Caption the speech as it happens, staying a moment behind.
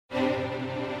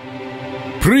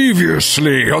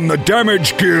Previously on the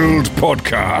Damage Guild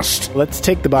podcast. Let's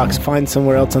take the box, find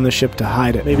somewhere else on the ship to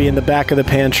hide it. Maybe in the back of the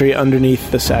pantry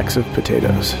underneath the sacks of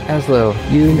potatoes. Azlo,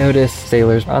 you notice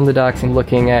sailors on the docks and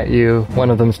looking at you. One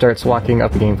of them starts walking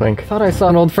up the gangplank. Thought I saw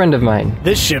an old friend of mine.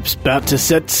 This ship's about to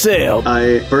set sail.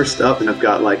 I burst up and I've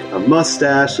got like a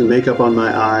mustache and makeup on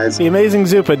my eyes. The amazing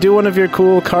Zupa, do one of your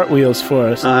cool cartwheels for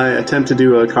us. I attempt to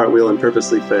do a cartwheel and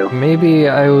purposely fail. Maybe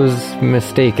I was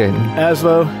mistaken.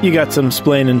 Aslo, you got some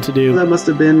splaining to do. That must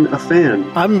have been a fan.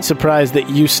 I'm surprised that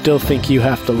you still think you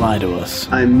have to lie to us.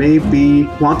 I may be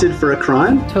wanted for a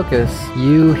crime? Tokas,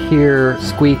 you hear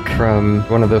squeak from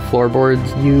one of the floorboards.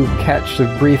 You catch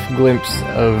a brief glimpse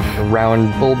of a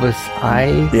round, bulbous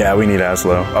eye. Yeah, we need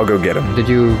Azlo. I'll go get him. Did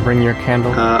you bring your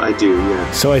candle? I do,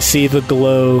 yeah. So I see the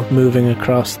glow moving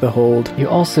across the hold. You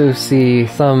also see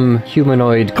some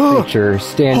humanoid creature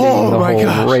standing in the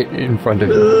hold right in front of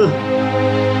you.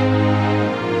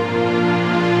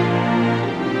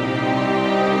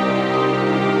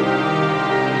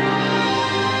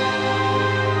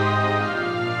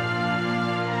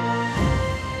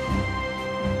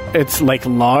 It's like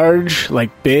large,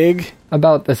 like big.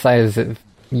 About the size of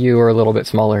you or a little bit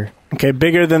smaller. Okay,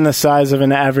 bigger than the size of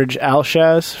an average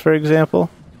Alshaz, for example.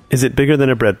 Is it bigger than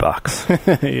a bread box?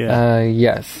 Yeah.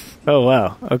 Yes. Oh,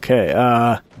 wow.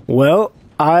 Okay. Well,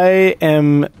 I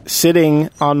am sitting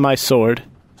on my sword,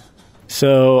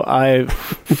 so I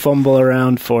fumble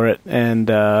around for it and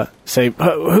say,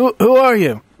 Who are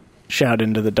you? Shout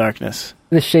into the darkness.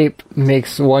 The shape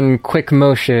makes one quick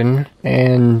motion,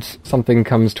 and something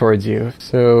comes towards you.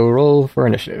 So roll for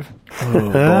initiative.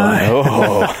 Oh,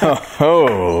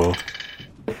 boy.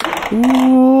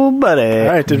 Ooh, buddy.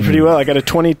 All right, did pretty well. I got a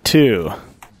 22.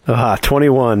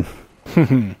 21.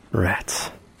 Rats.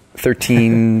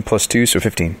 13 plus 2, so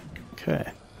 15.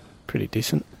 Okay, pretty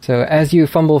decent. So as you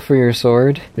fumble for your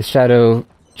sword, the shadow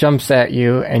jumps at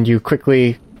you, and you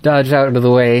quickly dodge out of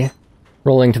the way,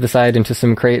 rolling to the side into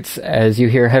some crates as you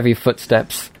hear heavy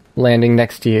footsteps landing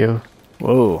next to you.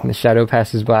 Whoa. And the shadow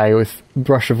passes by with a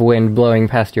brush of wind blowing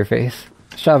past your face.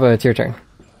 Shabba, it's your turn.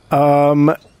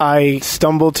 I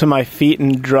stumble to my feet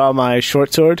and draw my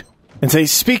short sword and say,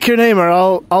 "Speak your name, or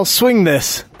I'll swing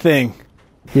this thing."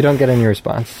 You don't get any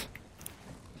response.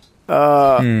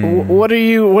 What are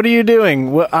you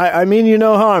doing? I mean you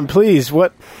no harm. Please,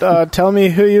 tell me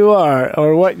who you are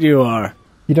or what you are.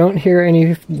 You don't hear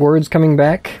any words coming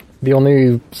back. The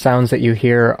only sounds that you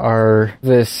hear are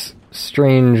this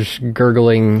strange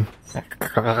gurgling.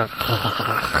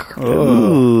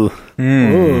 Ooh.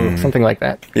 Something like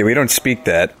that. Yeah, we don't speak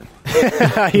that.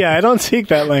 Yeah, I don't speak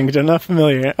that language. I'm not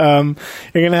familiar. You're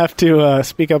going to have to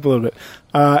speak up a little bit.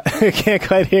 I can't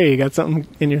quite hear you. Got something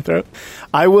in your throat?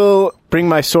 I will bring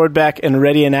my sword back and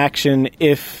ready in action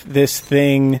if this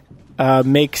thing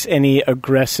makes any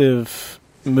aggressive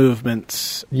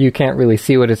movements. You can't really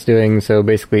see what it's doing, so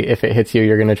basically if it hits you,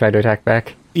 you're going to try to attack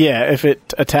back? Yeah, if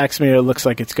it attacks me or it looks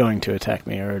like it's going to attack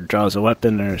me or draws a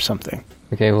weapon or something.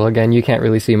 Okay, well again, you can't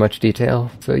really see much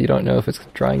detail, so you don't know if it's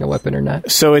drawing a weapon or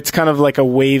not. So it's kind of like a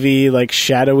wavy, like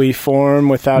shadowy form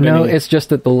without any... No, it's just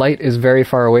that the light is very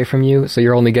far away from you, so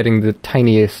you're only getting the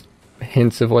tiniest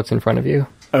hints of what's in front of you.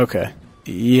 Okay.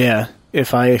 Yeah.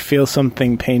 If I feel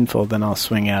something painful, then I'll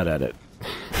swing out at it.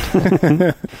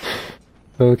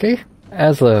 Okay.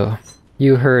 Azlo,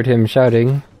 you heard him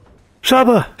shouting.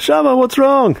 Shabba, what's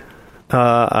wrong?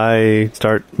 I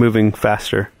start moving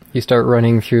faster. You start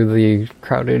running through the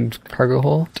crowded cargo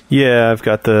hold? Yeah, I've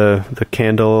got the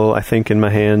candle, I think, in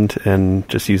my hand, and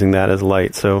just using that as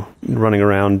light, so running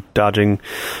around, dodging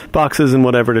boxes and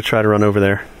whatever to try to run over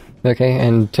there. Okay,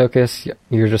 and Tokas,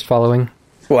 you're just following?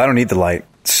 Well, I don't need the light,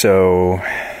 so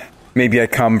maybe I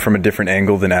come from a different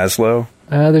angle than Azlo?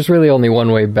 There's really only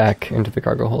one way back into the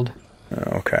cargo hold.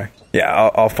 Oh, okay. Yeah,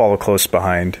 I'll follow close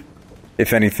behind.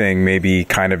 If anything, maybe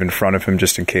kind of in front of him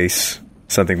just in case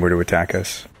something were to attack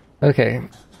us. Okay.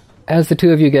 As the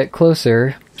two of you get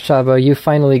closer, Shabba, you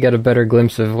finally get a better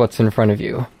glimpse of what's in front of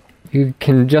you. You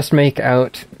can just make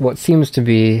out what seems to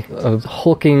be a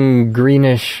hulking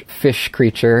greenish fish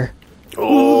creature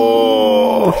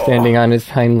standing on his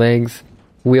hind legs,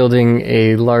 wielding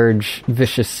a large,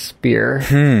 vicious spear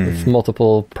with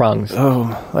multiple prongs.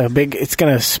 Oh, like it's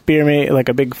gonna spear me like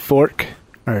a big fork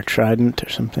or a trident or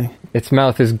something. Its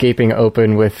mouth is gaping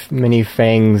open with many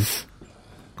fangs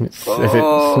as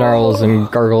it snarls and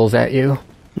gargles at you.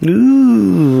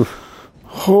 Ooh.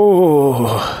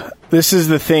 Oh, this is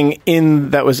the thing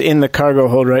that was in the cargo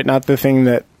hold, right? Not the thing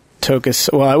that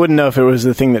Tokas... Well, I wouldn't know if it was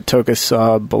the thing that Tokas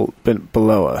saw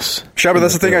below us. Shabba,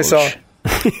 that's the thing I saw.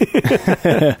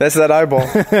 That's that eyeball.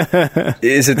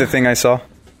 Is it the thing I saw?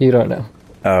 You don't know.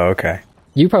 Oh, okay.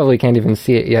 You probably can't even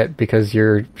see it yet because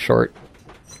you're short.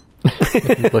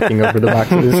 Looking over the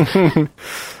boxes.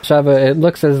 Shabba, it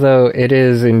looks as though it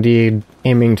is indeed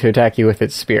aiming to attack you with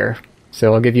its spear.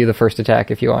 So I'll give you the first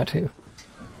attack if you want to.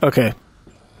 Okay.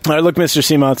 All right, look, Mr.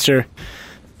 Sea Monster.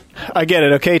 I get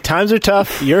it, okay? Times are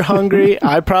tough. You're hungry.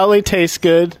 I probably taste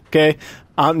good, okay?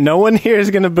 No one here is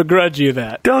going to begrudge you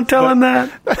that. Don't tell him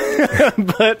that.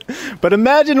 But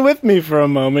imagine with me for a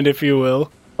moment, if you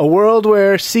will, a world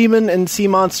where seamen and sea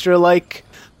monster alike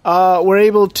were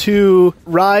able to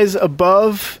rise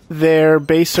above their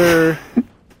baser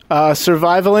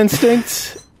survival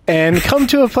instincts and come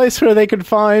to a place where they could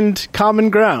find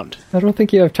common ground. I don't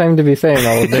think you have time to be saying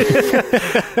all of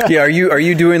this. Yeah, are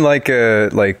you doing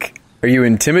are you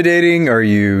intimidating? Are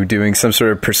you doing some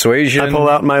sort of persuasion? I pull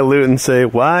out my lute and say,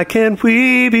 "Why can't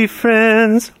we be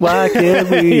friends? Why can't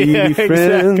we be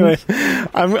friends?"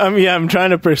 Exactly. I'm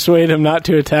trying to persuade him not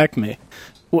to attack me.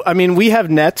 Well, I mean, we have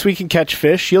nets. We can catch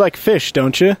fish. You like fish,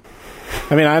 don't you?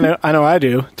 I mean, I know I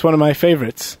do. It's one of my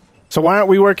favorites. So why aren't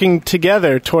we working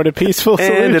together toward a peaceful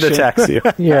solution? And it attacks you.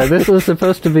 Yeah, this was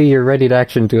supposed to be your ready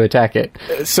action to attack it.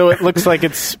 So it looks like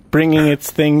it's bringing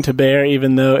its thing to bear,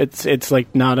 even though it's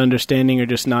like not understanding or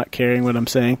just not caring what I'm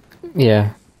saying.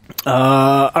 Yeah.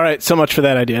 All right, so much for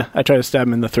that idea. I try to stab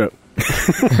him in the throat.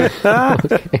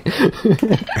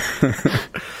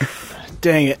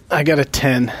 Dang it, I got a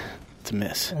 10. It's a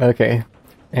miss. Okay.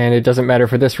 And it doesn't matter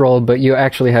for this roll, but you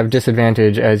actually have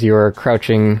disadvantage as you are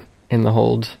crouching in the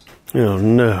hold. Oh,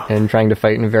 no. And trying to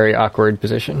fight in a very awkward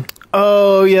position.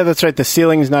 Oh, yeah, that's right. The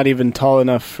ceiling's not even tall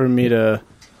enough for me to,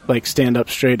 stand up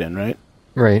straight in, right?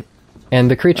 Right. And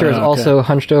the creature is also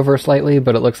hunched over slightly,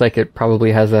 but it looks like it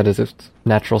probably has that as its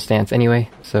natural stance anyway,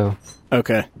 so...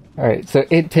 Okay. Alright, so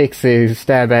it takes a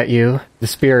stab at you. The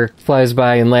spear flies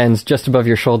by and lands just above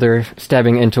your shoulder,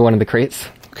 stabbing into one of the crates.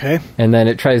 Okay. And then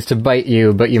it tries to bite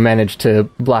you, but you manage to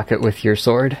block it with your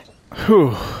sword.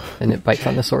 Whew. And it bites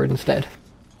on the sword instead.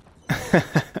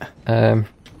 Now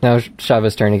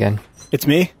Shabba's turn again. It's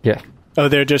me? Yeah. Oh,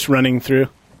 they're just running through?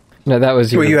 No, that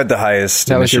was your... Well, you had the highest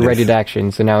That was your initiative. ready to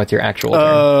action, so now it's your actual turn.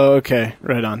 Oh, okay.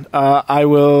 Right on. I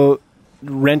will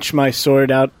wrench my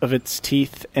sword out of its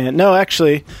teeth. And no,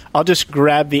 actually, I'll just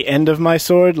grab the end of my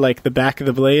sword, like the back of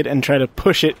the blade, and try to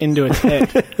push it into its head.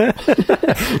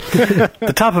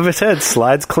 The top of its head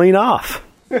slides clean off.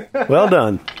 Well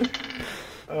done.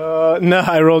 No,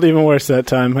 I rolled even worse that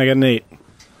time. I got an 8.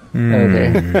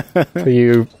 Okay. So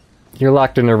you're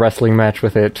locked in a wrestling match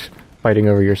with it, fighting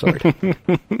over your sword.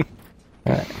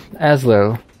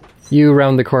 Azlo, you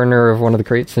round the corner of one of the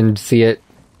crates and see it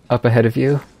up ahead of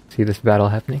you. See this battle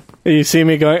happening. You see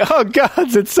me going, oh,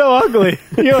 gods, it's so ugly.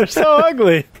 You're so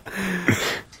ugly.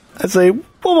 I say,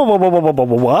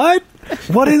 what?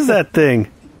 What is that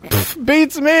thing?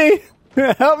 Beats me.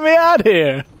 Help me out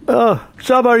here. Oh,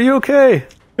 Shabba, are you okay?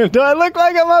 Do I look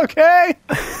like I'm okay?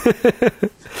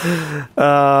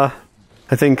 I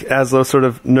think Azlo sort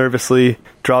of nervously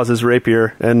draws his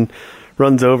rapier and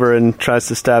runs over and tries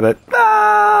to stab it.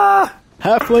 Ah!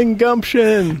 Halfling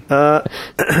gumption.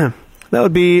 That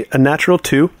would be a natural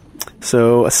 2,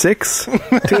 so a 6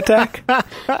 to attack.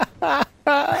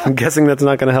 I'm guessing that's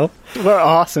not going to help. We're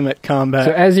awesome at combat.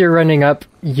 So as you're running up,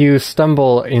 you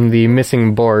stumble in the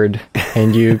missing board,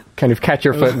 and you kind of catch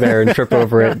your foot there and trip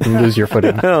over it and lose your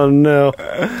footing, Oh, no.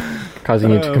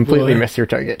 causing you to completely boy. miss your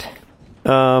target.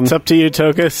 It's up to you,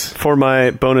 Tokas. For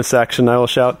my bonus action, I will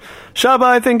shout, Shabba,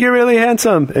 I think you're really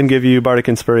handsome, and give you Bardic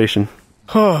Inspiration.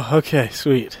 Oh, okay,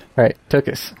 sweet. All right,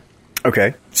 Tokas.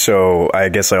 Okay, so I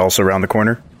guess I also round the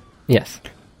corner. Yes.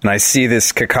 And I see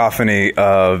this cacophony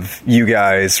of you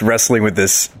guys wrestling with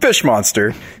this fish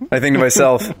monster. I think to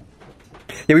myself,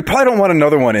 yeah, we probably don't want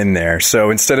another one in there.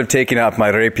 So instead of taking out my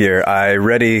rapier, I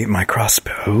ready my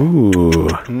crossbow. Ooh.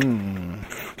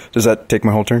 Does that take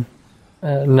my whole turn?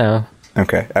 No.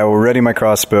 Okay, I will ready my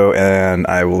crossbow and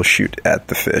I will shoot at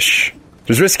the fish.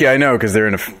 It's risky, I know, because they're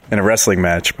in a wrestling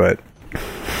match, but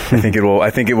I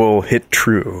think it will hit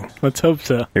true. Let's hope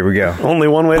so. Here we go. Only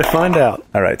one way to find out.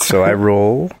 All right, so I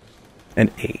roll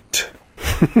an 8.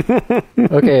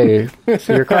 Okay,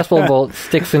 so your crossbow bolt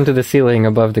sticks into the ceiling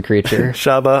above the creature.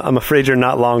 Shabba, I'm afraid you're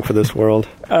not long for this world.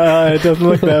 It doesn't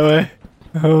look that way.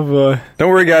 Oh, boy. Don't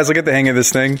worry, guys, I'll get the hang of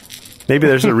this thing. Maybe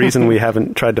there's a reason we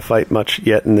haven't tried to fight much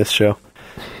yet in this show.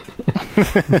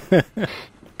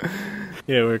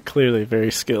 Yeah, we're clearly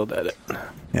very skilled at it.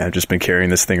 Yeah, I've just been carrying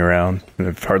this thing around, and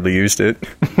I've hardly used it.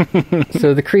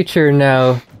 So the creature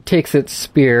now takes its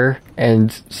spear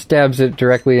and stabs it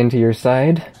directly into your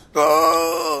side.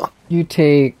 Oh, You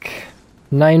take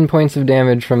 9 points of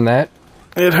damage from that.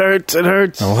 it hurts, it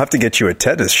hurts. I'll have to get you a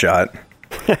tetanus shot.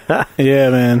 Yeah,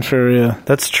 man, for real.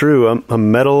 That's true.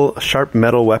 A sharp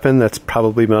metal weapon that's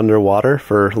probably been underwater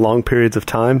for long periods of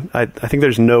time. I think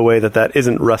there's no way that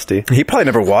isn't rusty. He probably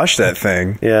never washed that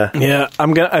thing. Yeah. Yeah,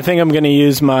 I think I'm gonna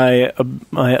use my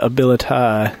ability.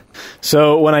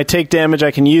 So when I take damage,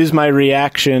 I can use my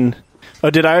reaction. Oh,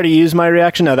 did I already use my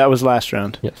reaction? No, that was last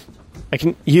round. Yes. I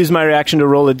can use my reaction to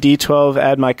roll a d12,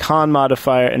 add my con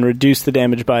modifier, and reduce the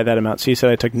damage by that amount. So you said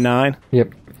I took 9?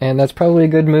 Yep. And that's probably a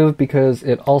good move because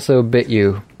it also bit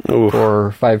you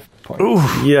for 5 points. Ooh.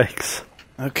 Yikes.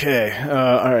 Okay,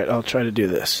 alright, I'll try to do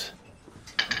this.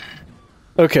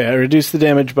 Okay, I reduced the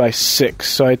damage by 6,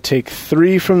 so I take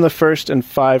 3 from the first and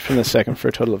 5 from the second for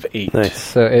a total of 8. Nice.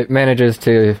 So it manages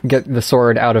to get the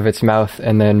sword out of its mouth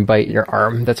and then bite your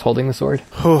arm that's holding the sword.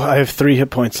 Oh, I have 3 hit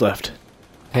points left.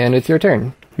 And it's your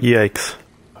turn. Yikes.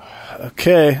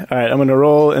 Okay, alright, I'm going to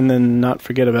roll and then not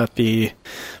forget about the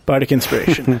Bardic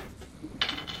Inspiration.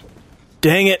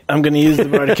 Dang it, I'm going to use the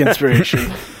Bardic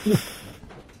Inspiration.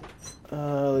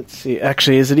 Let's see.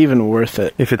 Actually, is it even worth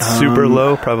it? If it's super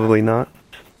low, probably not.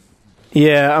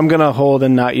 Yeah, I'm going to hold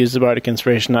and not use the Bardic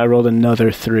Inspiration. I rolled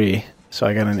another 3, so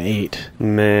I got an 8.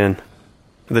 Man.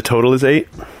 The total is 8?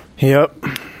 Yep.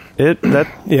 Yeah,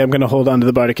 I'm going to hold on to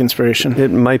the Bardic Inspiration. it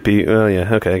might be. Oh,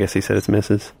 yeah. Okay, I guess he said it's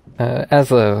misses.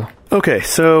 Azlo. Okay,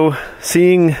 so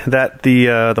seeing that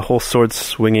the whole sword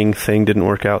swinging thing didn't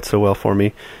work out so well for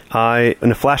me,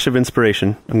 in a flash of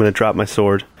inspiration, I'm going to drop my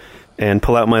sword and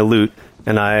pull out my lute,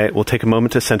 and I will take a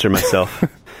moment to center myself,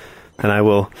 and I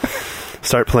will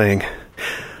start playing.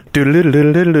 Azlo,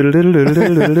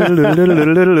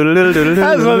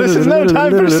 this is no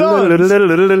time for songs.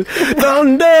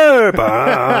 Thunder!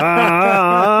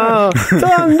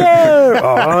 Thunder!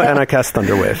 And I cast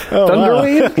Thunderwave. Oh,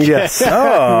 Thunderwave? Wow. Yes.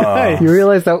 Nice. You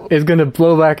realize that is going to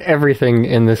blow back everything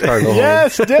in this cargo hold.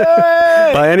 Yes, do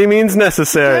it! By any means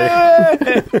necessary.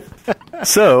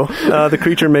 So, the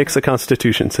creature makes a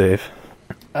Constitution save.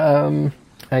 I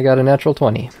got a natural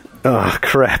 20. Oh,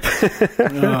 crap.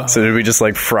 So did we just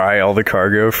fry all the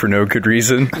cargo for no good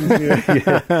reason?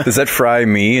 Does that fry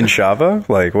me and Shabba?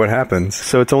 What happens?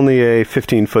 So it's only a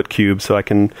 15-foot cube, so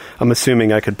I'm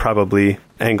assuming I could probably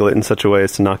angle it in such a way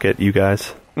as to not get you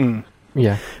guys. Mm.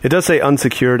 Yeah. It does say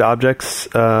unsecured objects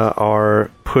are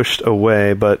pushed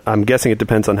away, but I'm guessing it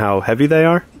depends on how heavy they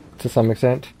are. To some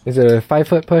extent. Is it a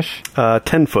 5-foot push?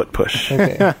 10-foot push.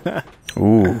 Okay.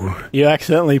 Ooh. You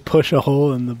accidentally push a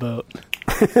hole in the boat.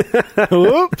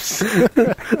 Whoops.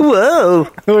 Whoa!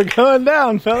 We're going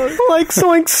down, fellas. Like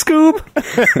Zoink Scoop!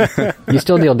 You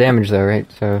still deal damage, though, right?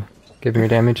 So give me your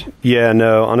damage. Yeah,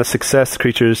 no. On a success,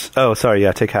 creatures... Oh, sorry,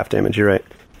 yeah, take half damage. You're right.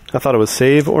 I thought it was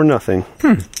save or nothing.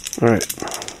 All right.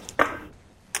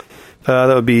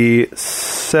 That would be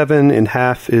 7 and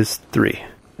half is 3.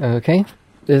 Okay.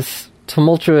 This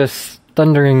tumultuous,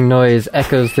 thundering noise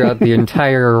echoes throughout the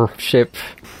entire ship,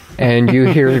 and you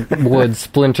hear wood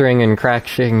splintering and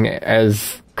crashing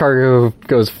as cargo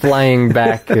goes flying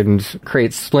back and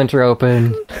crates splinter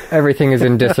open. Everything is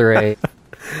in disarray.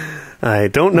 I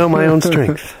don't know my own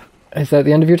strength. Is that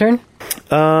the end of your turn?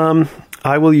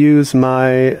 I will use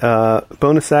my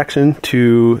bonus action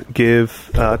to give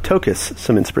Tokas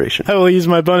some inspiration. I will use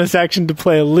my bonus action to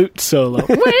play a lute solo.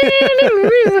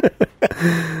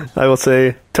 I will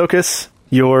say, Tokas,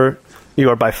 you are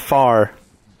by far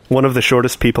one of the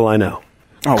shortest people I know.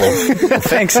 Oh, well,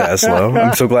 thanks, Azlo.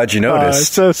 I'm so glad you It's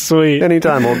noticed. so sweet.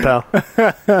 Anytime, old pal. All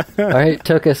right,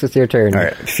 Tokas, it's your turn. All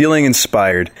right, feeling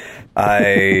inspired,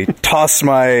 I toss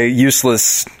my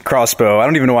useless crossbow. I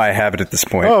don't even know why I have it at this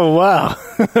point. Oh, wow.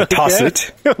 Toss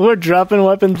it, We're dropping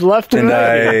weapons left and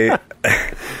right. I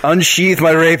unsheath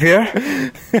my rapier,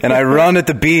 and I run at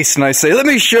the beast, and I say, "Let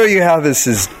me show you how this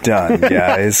is done,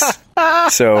 guys."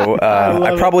 So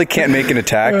I probably can't make an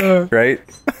attack, right?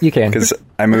 You can. Because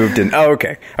I moved in. Oh,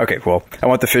 okay. Okay, well, I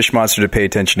want the fish monster to pay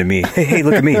attention to me. Hey,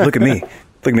 look at me, look at me.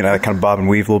 Look at me, and I kind of bob and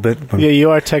weave a little bit. Yeah,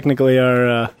 you are technically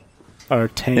our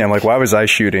tank. Yeah, I'm like, why was I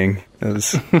shooting? That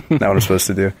was not what I'm supposed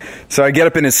to do. So I get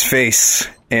up in his face,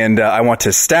 and I want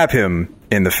to stab him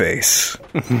in the face.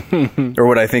 Or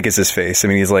what I think is his face. I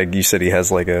mean, he's like, you said he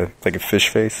has like a fish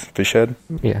face, fish head?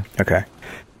 Yeah. Okay.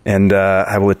 And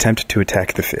I will attempt to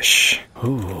attack the fish.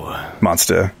 Ooh.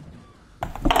 Monster.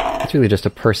 It's really just a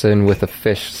person with a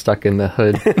fish stuck in the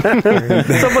hood.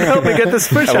 Someone help me get this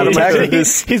fish out of my attack head.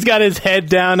 this. He's got his head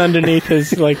down underneath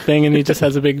his thing, and he just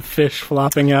has a big fish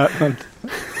flopping out.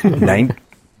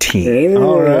 19.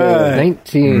 All right.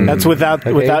 19. That's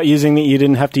without using the. You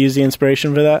didn't have to use the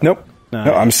inspiration for that. Nope. Nice.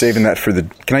 No, I'm saving that for the...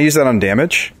 Can I use that on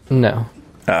damage? No.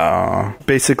 Oh.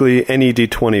 Basically, any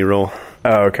d20 roll.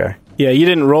 Oh, okay. Yeah, you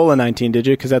didn't roll a 19, did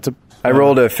you? Because that's a. I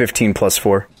rolled a 15 plus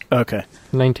 4. Okay.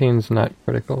 19's not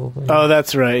critical. Oh,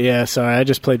 that's right. Yeah, sorry. I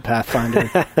just played Pathfinder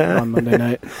on Monday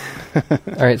night.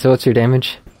 Alright, so what's your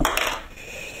damage?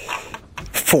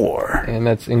 4. And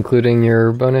that's including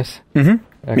your bonus?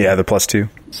 Mm-hmm. Okay. Yeah, the +2.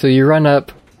 So you run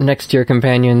up next to your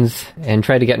companions and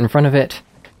try to get in front of it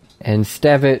and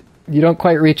stab it. You don't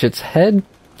quite reach its head,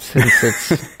 since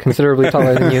it's considerably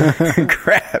taller than you.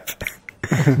 Crap.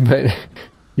 But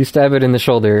you stab it in the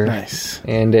shoulder. Nice.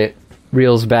 And it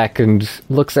reels back and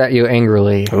looks at you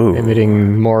angrily, Ooh.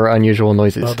 emitting more unusual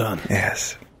noises. Well done.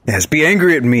 Yes. Yes, be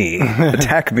angry at me.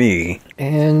 Attack me.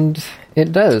 And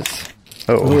it does.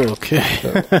 Oh, Okay.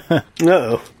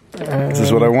 No. this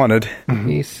is what I wanted.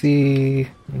 AC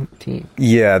 19.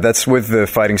 Yeah, that's with the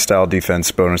fighting style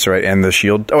defense bonus, right? And the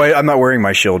shield. Oh, I'm not wearing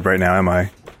my shield right now, am I?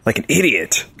 Like an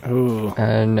idiot. Ooh.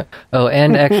 And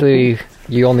actually,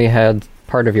 you only had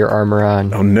part of your armor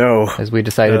on, Oh, no. as we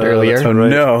decided earlier. that's Oh, right.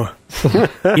 no.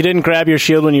 You didn't grab your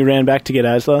shield when you ran back to get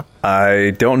Azlo?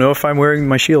 I don't know if I'm wearing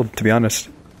my shield, to be honest.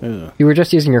 Ooh. You were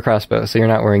just using your crossbow, so you're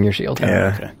not wearing your shield.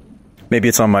 Yeah. Okay. Maybe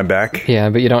it's on my back. Yeah,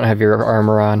 but you don't have your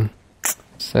armor on.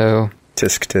 So,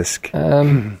 Tisk,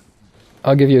 tisk.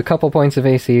 I'll give you a couple points of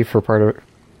AC for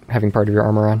having part of your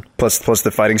armor on. Plus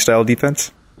the fighting style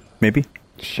defense? Maybe?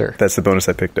 Sure. That's the bonus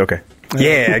I picked. Okay.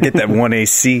 Yeah, I get that 1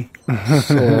 AC.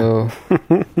 So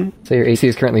your AC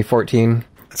is currently 14,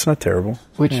 That's not terrible.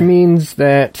 which means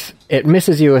that it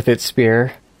misses you with its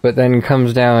spear, but then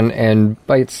comes down and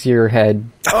bites your head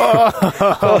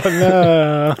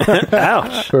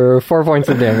Ouch. for 4 points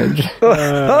of damage.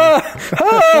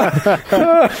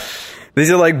 These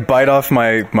are like bite off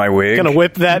my wig. Gonna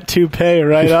whip that toupee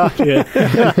right off you.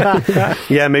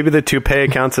 Yeah, maybe the toupee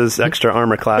counts as extra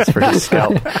armor class for his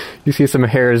scalp. You see some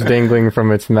hairs dangling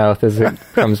from its mouth as it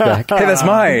comes back. Hey, that's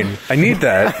mine. I need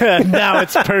that. Now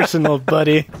it's personal,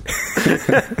 buddy.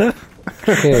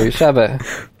 Okay, Shabba.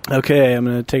 Okay, I'm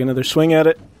gonna take another swing at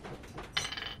it.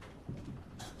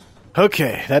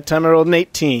 Okay, that time I rolled an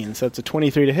 18, so that's a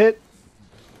 23 to hit.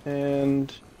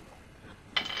 And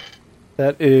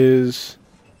that is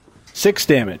 6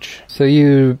 damage. So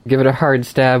you give it a hard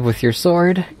stab with your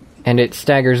sword, and it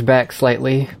staggers back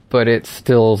slightly, but it's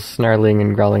still snarling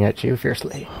and growling at you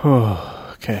fiercely.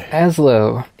 Okay.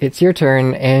 Azlo, it's your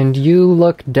turn, and you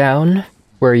look down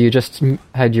where you just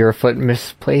had your foot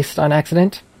misplaced on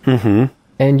accident. Mm-hmm.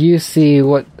 And you see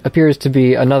what appears to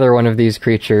be another one of these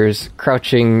creatures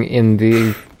crouching in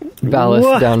the ballast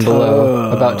What? down below,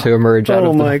 about to emerge out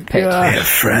Oh of the my pit. God. I have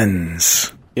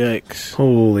friends. Yikes.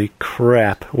 Holy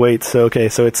crap. Wait, so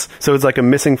it's like a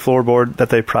missing floorboard that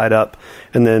they pried up,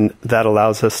 and then that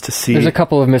allows us to see There's a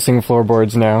couple of missing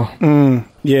floorboards now.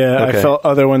 Yeah, Okay. I felt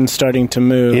other ones starting to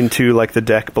move. into like the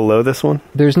deck below this one.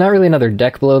 There's not really another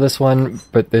deck below this one,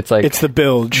 but it's like It's the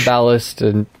bilge. ballast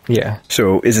and yeah,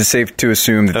 So is it safe to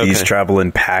assume that these Okay. travel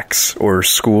in packs or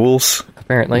schools?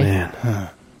 apparently.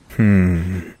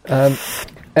 Man.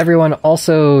 Everyone,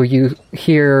 also, you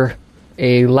hear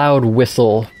a loud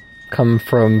whistle come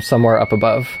from somewhere up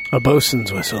above. A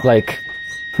bosun's whistle. Like,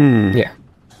 yeah,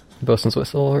 bosun's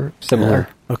whistle or similar,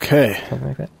 Okay. something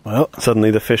like that. Well,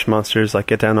 Suddenly the fish monsters like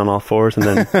get down on all fours and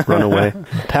then run away.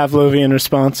 Pavlovian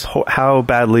response. How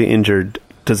badly injured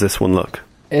does this one look?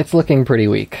 It's looking pretty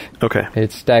weak. Okay.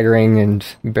 It's staggering and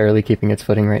barely keeping its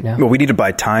footing right now. Well, we need to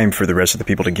buy time for the rest of the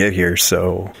people to get here,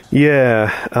 so... Yeah,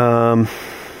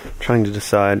 trying to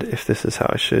decide if this is how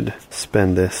I should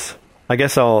spend this. I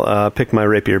guess I'll pick my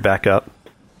rapier back up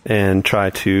and try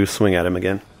to swing at him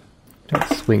again. Don't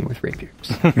swing with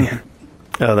rapiers.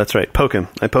 Oh, that's right. Poke him.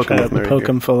 I poke him Try with my to rapier. poke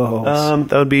him full of holes.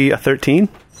 That would be a 13.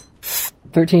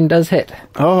 13 does hit.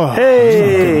 Oh.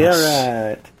 Hey, all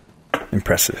right.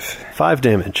 Impressive. 5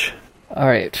 damage. All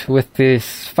right, with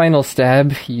this final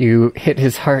stab, you hit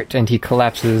his heart and he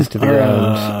collapses to the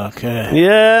ground. Okay.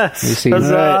 Yes! You see-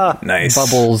 Huzzah! Nice.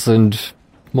 Bubbles and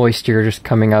moisture just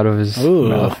coming out of his Ooh.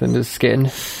 mouth and his skin.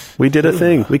 We did a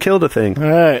thing. We killed a thing. All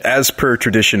right. As per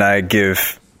tradition, I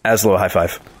give Azlo a high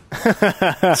five.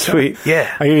 Sweet.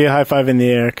 Yeah. I give you a high five in the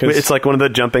air because It's like one of the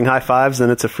jumping high fives, and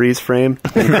it's a freeze frame,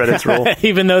 and credits roll.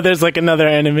 even though there's like another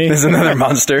enemy. There's another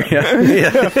monster,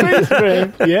 yeah. Freeze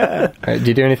frame. Yeah. All right, do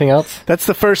you do anything else? That's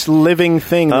the first living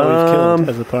thing that we've killed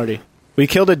as a party. We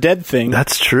killed a dead thing,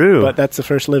 That's true. but that's the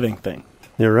first living thing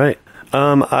You're right.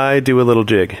 I do a little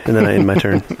jig, and then I end my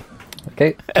turn.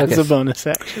 Okay, as a Tokas. bonus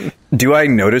action. Do I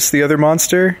notice the other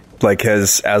monster? Like,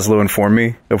 has Azlo informed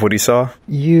me of what he saw?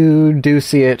 You do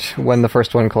see it when the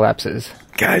first one collapses.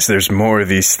 Guys, there's more of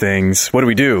these things. What do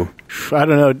we do? I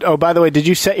don't know. Oh, by the way, did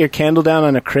you set your candle down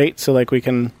on a crate so like we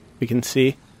can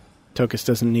see? Tokas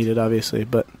doesn't need it, obviously,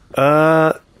 but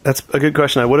That's a good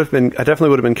question. I definitely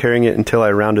would have been carrying it until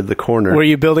I rounded the corner. Were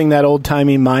you building that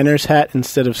old-timey miner's hat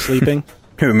instead of sleeping?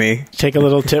 Who, me? Take a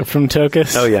little tip from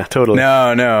Tokas. Oh, yeah, totally.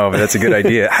 No, but that's a good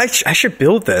idea. I should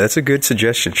build that. That's a good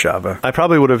suggestion, Shabba. I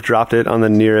probably would have dropped it on the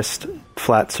nearest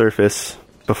flat surface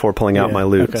before pulling out my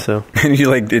loot. Okay. So And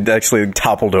it actually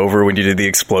toppled over when you did the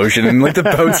explosion, and the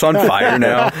boat's on fire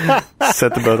now.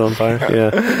 set the boat on fire.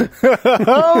 Yeah.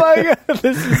 Oh my god,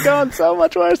 this is going so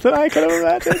much worse than I could have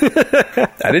imagined.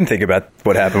 I didn't think about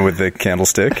what happened with the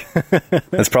candlestick.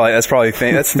 That's probably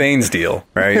that's Thane's deal,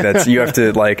 right? That's you have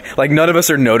to like none of us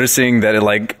are noticing that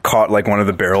it caught one of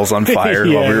the barrels on fire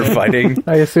while we were fighting.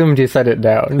 I assumed you set it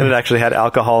down. And it actually had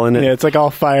alcohol in it. Yeah, it's like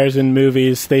all fires in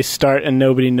movies. They start and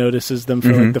nobody notices them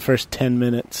for the first 10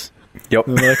 minutes. Yep.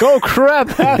 And they're like, oh crap,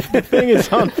 half the thing is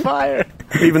on fire.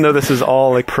 Even though this is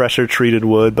all pressure treated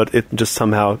wood, but it just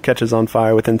somehow catches on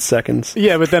fire within seconds.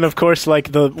 Yeah, but then of course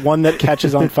the one that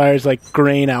catches on fire is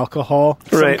grain alcohol.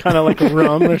 Some kind of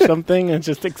rum or something, and it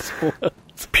just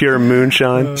explodes. Pure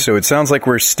moonshine. So it sounds like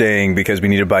we're staying because we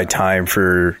need to buy time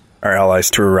for our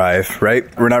allies to arrive,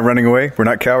 right? We're not running away? We're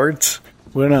not cowards?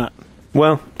 We're not.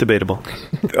 Well, debatable.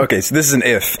 Okay, so this is an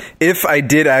if. If I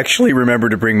did actually remember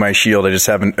to bring my shield, I just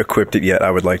haven't equipped it yet, I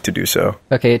would like to do so.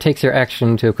 Okay, it takes your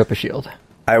action to equip a shield.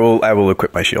 I will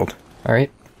equip my shield. All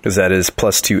right. Because that is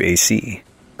 +2 AC.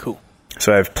 Cool.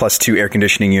 So I have +2 air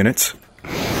conditioning units.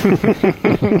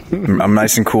 I'm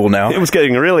nice and cool now. It was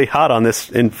getting really hot on this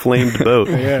inflamed boat.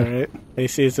 Yeah, right.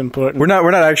 AC is important. We're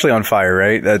not actually on fire,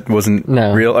 right? That wasn't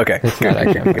real? Okay. It's not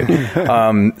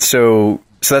actually.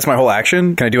 So that's my whole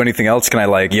action? Can I do anything else? Can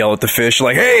I yell at the fish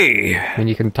hey? And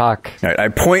you can talk. All right, I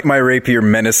point my rapier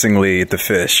menacingly at the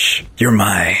fish. You're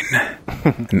mine.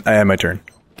 And I have my turn.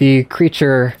 The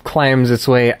creature climbs its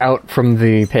way out from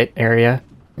the pit area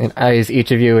and eyes each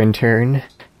of you in turn.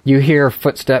 You hear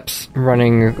footsteps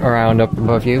running around up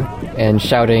above you and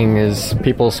shouting as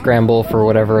people scramble for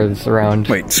whatever is around.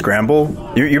 Wait,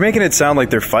 scramble? You're making it sound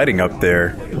like they're fighting up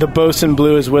there. The bosun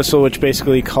blew his whistle, which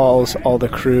basically calls all the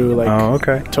crew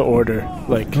to order.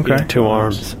 To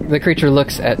arms. The creature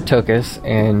looks at Tokas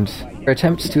and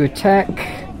attempts to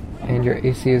attack, and your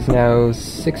AC is now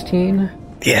 16.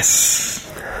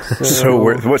 Yes.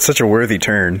 What's such a worthy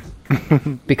turn?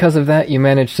 Because of that, you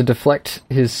manage to deflect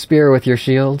his spear with your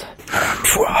shield,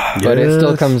 but it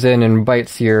still comes in and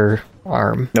bites your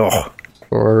arm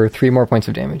for 3 more points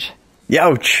of damage.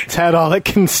 Youch! It's had all it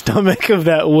can stomach of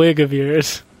that wig of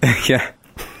yours. Yeah.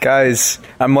 Guys,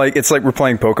 it's like we're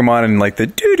playing Pokemon and the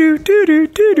doo-doo, doo-doo,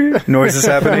 doo-doo noise is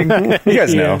happening. You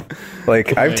guys know.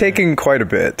 I've taken quite a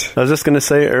bit. I was just going to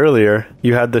say earlier,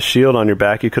 you had the shield on your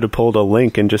back. You could have pulled a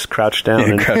Link and just crouched down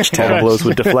and all the blows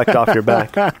would deflect off your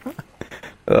back.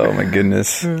 Oh my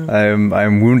goodness.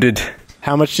 I'm wounded.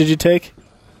 How much did you take?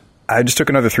 I just took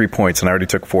another 3 points, and I already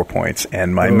took 4 points.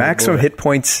 And my maximum hit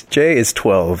points, Jay, is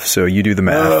 12, so you do the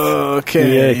math.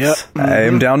 Okay, yep. I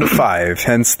am down to 5,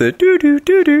 hence the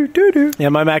doo-doo-doo-doo-doo-doo. Yeah,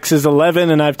 my max is 11,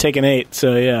 and I've taken 8,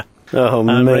 so yeah. Oh,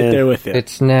 man. I'm right there with you.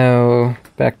 It's now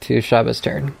back to Shabba's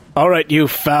turn. All right, you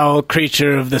foul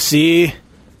creature of the sea.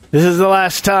 This is the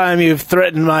last time you've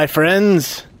threatened my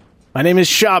friends. My name is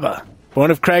Shabba, born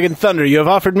of Crag and Thunder. You have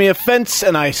offered me offense,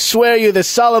 and I swear you this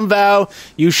solemn vow,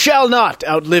 you shall not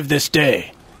outlive this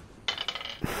day.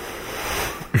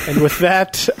 And with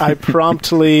that, I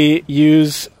promptly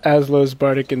use Azlo's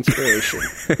Bardic Inspiration.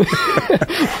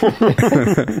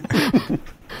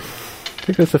 I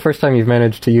think that's the first time you've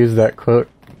managed to use that quote.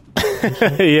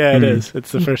 Yeah, it is.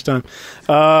 It's the first time.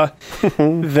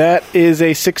 That is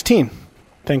a 16,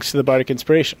 thanks to the Bardic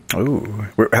Inspiration. Ooh.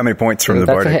 How many points from the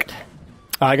That's Bardic? a hit.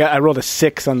 I rolled a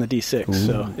 6 on the D6, Ooh.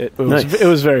 so it Nice.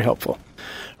 was very helpful.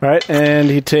 All right, and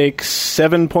he takes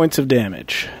 7 points of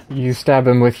damage. You stab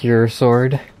him with your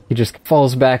sword. He just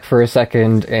falls back for a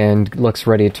second and looks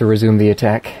ready to resume the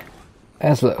attack.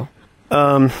 Azlo.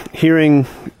 Hearing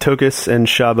Tokas and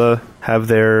Shabba have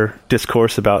their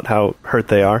discourse about how hurt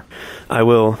they are, I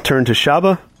will turn to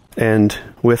Shabba, and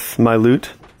with my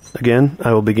lute, again,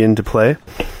 I will begin to play.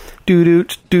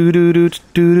 Doo-doot, doo-doo-doot,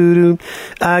 doo-doo-doo.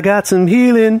 I got some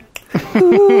healing.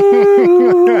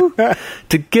 Ooh,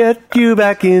 to get you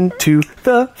back into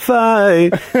the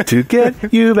fight. To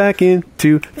get you back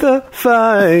into the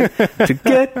fight. To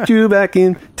get you back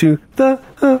into the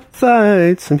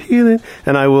fight. Some healing.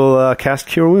 And I will cast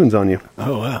Cure Wounds on you.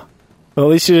 Oh, wow. Well,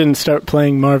 at least you didn't start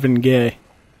playing Marvin Gaye.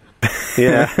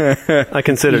 Yeah, I You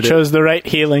considered it. chose the right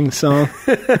healing song.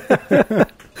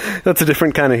 That's a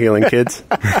different kind of healing, kids.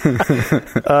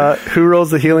 Who rolls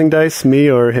the healing dice, me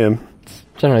or him?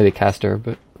 Generally the caster,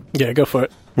 but... Yeah, go for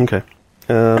it. Okay.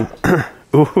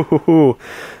 Ooh.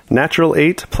 Natural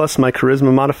 8 plus my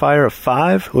charisma modifier of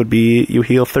 5 would be you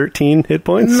heal 13 hit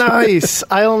points. Nice.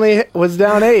 I only was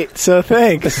down 8, so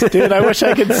thanks. Dude, I wish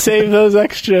I could save those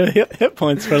extra hit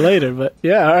points for later, but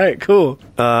yeah, all right, cool.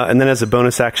 And then as a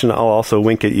bonus action, I'll also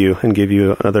wink at you and give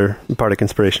you another Bardic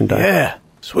Inspiration die. Yeah,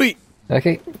 sweet.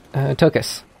 Okay,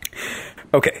 Tokas.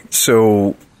 Okay,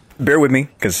 so bear with me,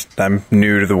 because I'm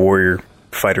new to the warrior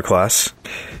fighter class.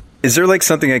 Is there like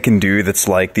something I can do that's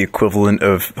like the equivalent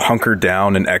of hunker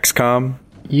down in XCOM?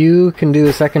 You can do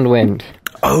a second wind.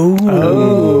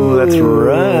 Oh, that's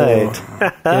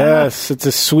right. Yes, it's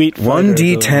a sweet fighter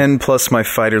 1d10 plus my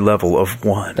fighter level of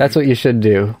 1. That's what you should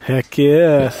do. Heck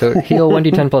yeah. So heal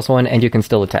 1d10 plus 1, and you can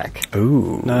still attack.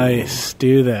 Ooh. Nice,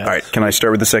 do that. All right, can I start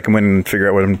with the second one and figure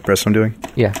out what rest I'm doing?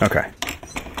 Yeah. Okay.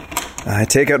 I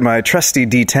take out my trusty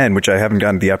D10, which I haven't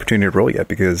gotten the opportunity to roll yet,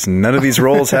 because none of these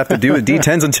rolls have to do with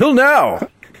D10s until now.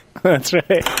 That's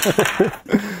right.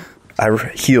 I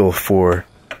heal for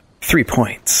 3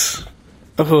 points.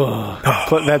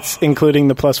 That's including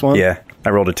the +1? Yeah, I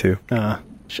rolled a 2.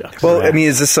 Shucks. Well, I mean,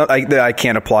 is this I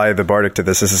can't apply the Bardic to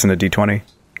this. This isn't a D20.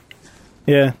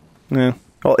 Yeah.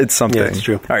 Well, it's something. Yeah, it's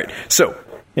true. All right, so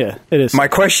Yeah, it is. my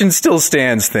question still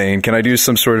stands, Thane. Can I do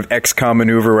some sort of XCOM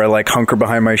maneuver where I like hunker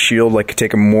behind my shield, like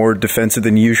take a more defensive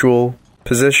than usual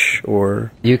position,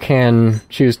 or You can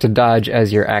choose to dodge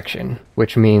as your action,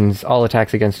 which means all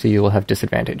attacks against you will have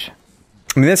disadvantage.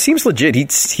 I mean, that seems legit.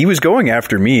 He was going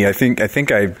after me. I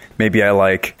think I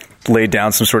like laid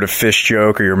down some sort of fish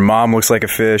joke, or your mom looks like a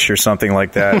fish, or something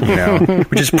like that. You know,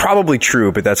 which is probably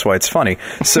true, but that's why it's funny.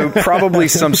 So probably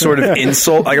some sort of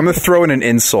insult. Like, I'm going to throw in an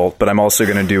insult, but I'm also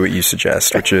going to do what you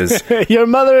suggest, which is Your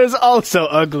mother is also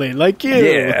ugly, like you.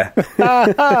 yeah.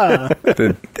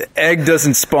 The egg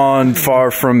doesn't spawn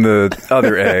far from the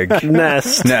other egg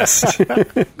nest.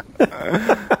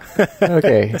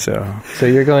 Okay, so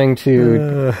you're going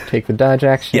to take the dodge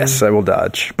action. Yes, I will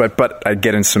dodge, but I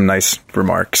get in some nice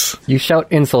remarks. You shout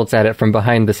insults at it from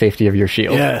behind the safety of your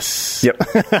shield. Yes. Yep.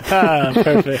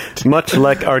 Perfect. Much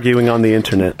like arguing on the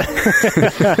internet.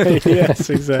 Yes,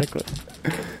 exactly.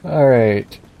 All right.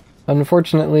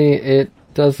 Unfortunately, it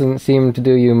doesn't seem to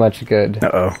do you much good.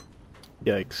 Uh-oh.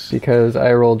 Yikes. Because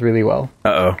I rolled really well.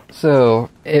 Uh-oh. So,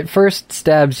 it first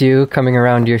stabs you, coming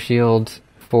around your shield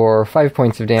for 5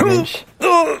 points of damage.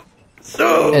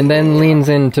 And then leans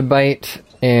in to bite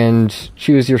and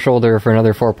chews your shoulder for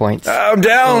another 4 points. I'm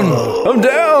down! I'm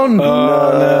down!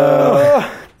 Oh, no.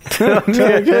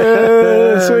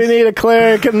 Tokas, we need a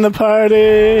cleric in the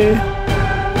party.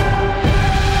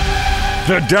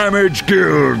 The Damage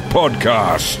Guild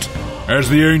podcast. As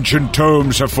the ancient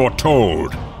tomes have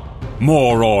foretold,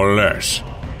 more or less.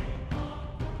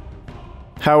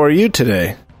 How are you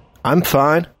today? I'm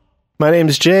fine. My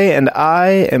name's Jay, and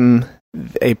I am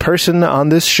a person on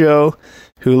this show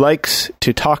who likes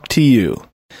to talk to you.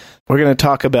 We're going to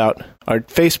talk about our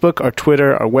Facebook, our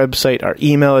Twitter, our website, our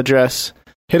email address.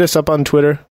 Hit us up on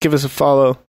Twitter. Give us a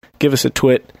follow. Give us a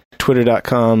twit.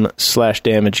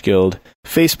 Twitter.com/DamageGuild.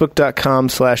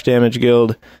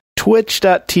 Facebook.com/DamageGuild.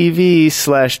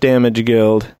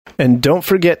 Twitch.tv/DamageGuild. And don't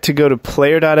forget to go to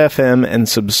player.fm and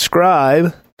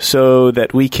subscribe so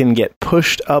that we can get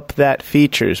pushed up that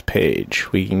features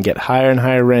page. We can get higher and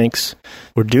higher ranks.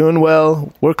 We're doing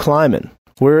well. We're climbing.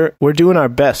 We're doing our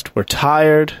best. We're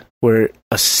tired. We're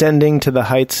ascending to the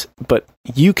heights, but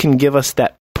you can give us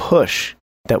that push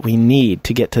that we need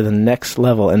to get to the next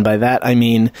level. And by that, I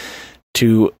mean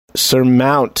to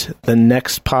surmount the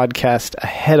next podcast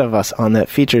ahead of us on that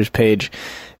features page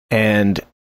and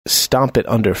stomp it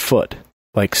underfoot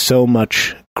like so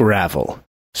much gravel.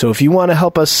 So if you want to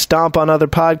help us stomp on other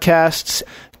podcasts,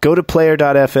 go to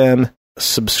player.fm,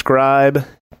 subscribe,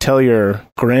 tell your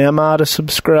grandma to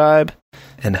subscribe,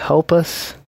 and help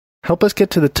us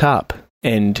get to the top.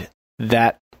 And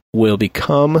that will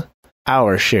become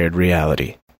our shared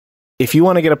reality. If you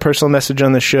want to get a personal message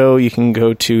on the show, you can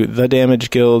go to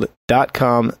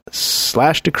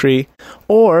thedamageguild.com/decree.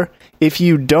 Or if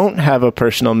you don't have a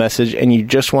personal message and you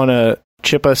just want to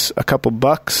chip us a couple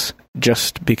bucks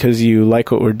just because you like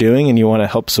what we're doing and you want to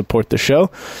help support the show,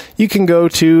 you can go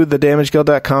to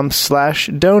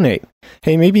thedamageguild.com/donate.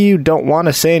 Hey, maybe you don't want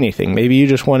to say anything. Maybe you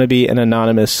just want to be an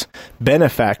anonymous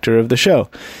benefactor of the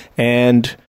show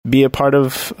and be a part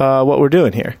of what we're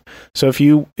doing here. So if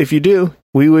you do,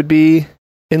 we would be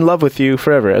in love with you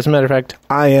forever. As a matter of fact,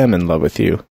 I am in love with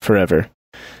you forever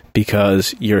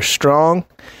because you're strong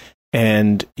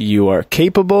and you are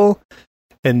capable,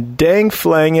 and dang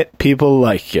flang it, people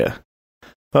like you.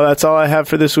 Well, that's all I have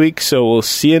for this week, so we'll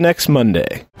see you next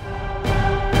Monday.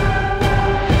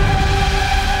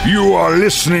 You are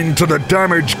listening to the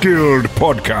Damage Guild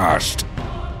podcast.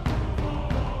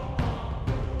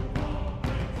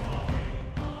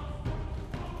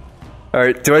 All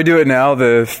right, do I do it now,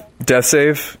 the death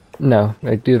save? No,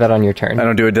 I do that on your turn. I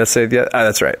don't do a death save yet? Ah,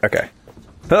 that's right, okay.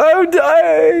 I'm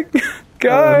dying!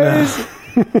 Guys!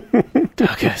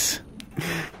 Tokas.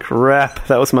 Crap,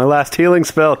 that was my last healing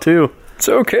spell, too. It's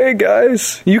okay,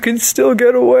 guys. You can still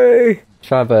get away.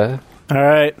 Shabba, All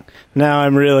right, now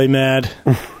I'm really mad.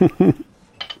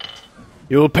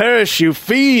 You will perish, you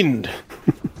fiend!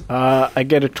 I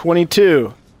get a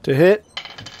 22 to hit,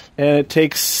 and it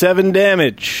takes 7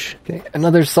 damage. okay,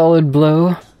 another solid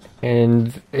blow,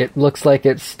 and it looks like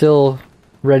it's still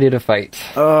ready to fight.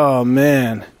 Oh,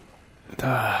 man.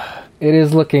 It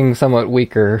is looking somewhat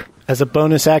weaker. As a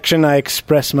bonus action, I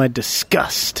express my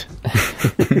disgust.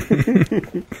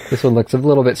 This one looks a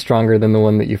little bit stronger than the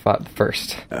one that you fought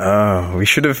first. Oh, we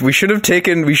should have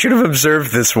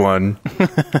observed this one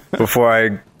before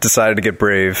I decided to get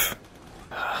brave.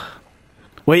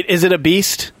 Wait, is it a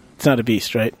beast? It's not a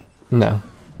beast, right? No.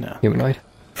 No. Humanoid.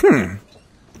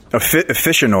 A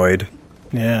fissionoid.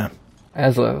 Yeah.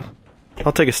 Azlo.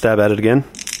 I'll take a stab at it again.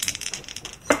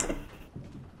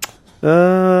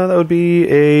 That would be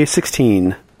a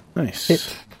 16. Nice.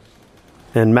 Hit.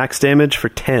 And max damage for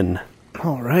 10.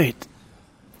 All right.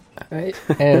 Alright,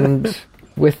 and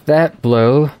with that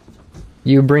blow,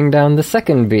 you bring down the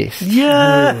second beast.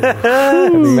 Yeah!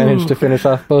 You managed to finish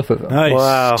off both of them. Nice.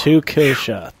 Wow. 2 kill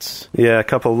shots. Yeah, a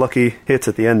couple lucky hits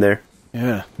at the end there.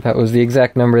 Yeah. That was the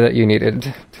exact number that you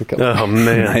needed to kill. Oh,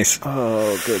 man. Nice.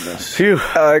 Oh, goodness. Phew.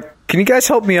 Can you guys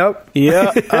help me up?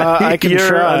 Yeah, I can You're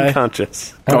try.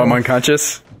 unconscious. Oh, I'm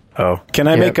unconscious? Oh. Can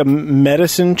I Yeah. make a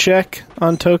medicine check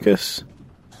on Tokas?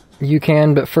 You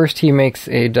can, but first he makes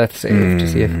a death save to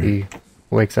see if he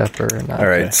wakes up or not. All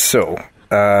right, so,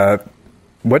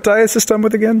 what die is this done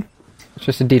with again? It's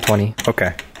just a d20.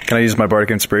 Okay. Can I use my Bardic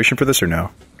Inspiration for this or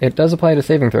no? It does apply to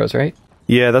saving throws, right?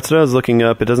 Yeah, that's what I was looking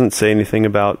up. It doesn't say anything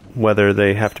about whether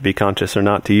they have to be conscious or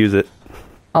not to use it.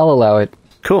 I'll allow it.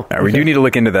 Cool. All right, we do need to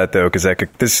look into that, though,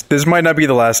 because this might not be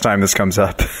the last time this comes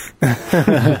up. All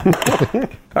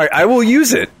right, I will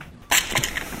use it.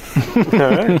 All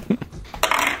right.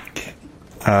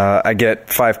 I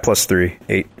get 5 plus 3,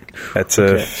 8. That's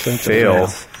a fail.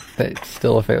 That's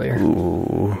still a failure.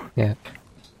 Ooh. Yeah.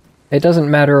 It doesn't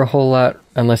matter a whole lot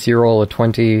unless you roll a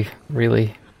 20,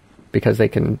 really, because they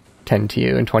can tend to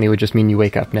you, and 20 would just mean you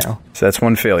wake up now. So that's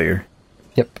 1 failure.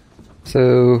 Yep.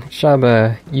 So,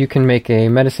 Shabba, you can make a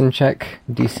medicine check.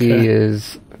 DC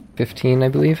is 15, I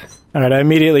believe. All right, I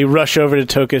immediately rush over to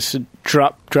Tokas,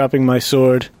 dropping my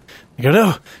sword. I go,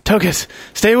 no, Tokas,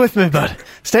 stay with me, bud.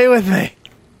 Stay with me.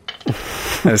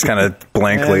 I just kind of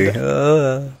blankly.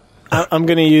 I'm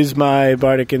going to use my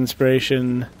Bardic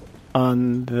Inspiration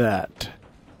on that.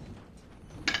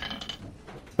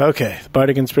 Okay, the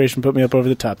Bardic Inspiration put me up over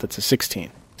the top. That's a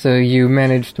 16. So you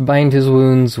manage to bind his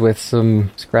wounds with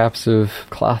some scraps of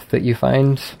cloth that you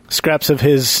find. Scraps of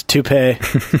his toupee.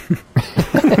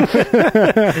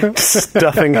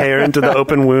 Stuffing hair into the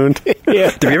open wound. Yeah.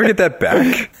 Did we ever get that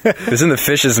back? It's in the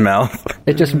fish's mouth.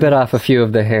 It just bit off a few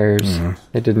of the hairs.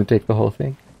 It didn't take the whole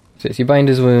thing. So as you bind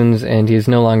his wounds and he is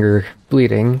no longer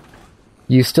bleeding,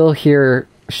 you still hear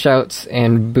shouts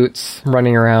and boots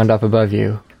running around up above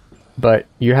you. But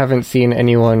you haven't seen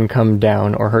anyone come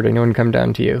down or heard anyone come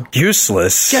down to you.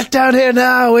 Useless. Get down here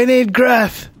now. We need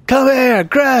Greth. Come here.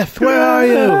 Greth, where are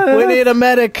you? We need a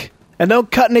medic. And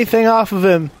don't cut anything off of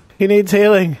him. He needs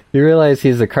healing. You realize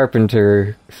he's a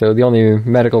carpenter, so the only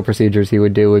medical procedures he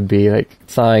would do would be like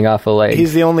sawing off a leg.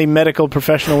 He's the only medical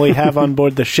professional we have on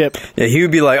board the ship. Yeah, he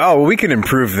would be like, oh, well, we can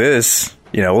improve this.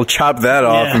 You know, we'll chop that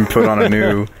off Yeah. and put on a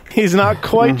new... He's not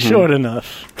quite short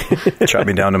enough. chop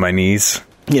me down to my knees.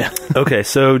 Yeah. Okay,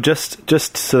 so just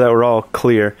so that we're all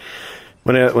clear,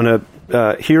 when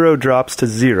a hero drops to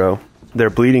 0, they're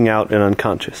bleeding out and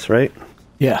unconscious, right?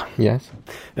 Yeah. Yes.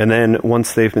 And then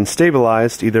once they've been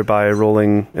stabilized, either by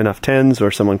rolling enough 10s or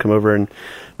someone come over and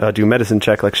do a medicine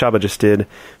check like Shabba just did,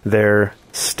 they're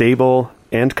stable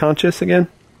and conscious again?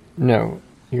 No.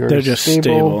 They're just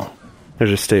stable. They're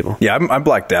just stable. Yeah, I'm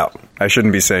blacked out. I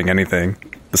shouldn't be saying anything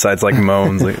besides like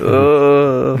moans, like,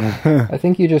 ugh. I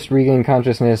think you just regain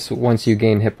consciousness once you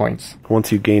gain hit points. Once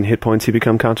you gain hit points, you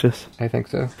become conscious? I think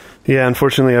so. Yeah,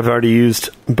 unfortunately, I've already used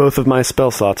both of my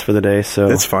spell slots for the day, so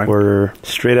That's fine. We're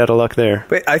straight out of luck there.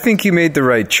 But I think you made the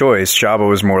right choice. Shabba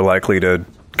was more likely to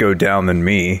go down than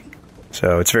me.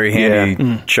 So it's very handy,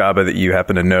 Shabba, that you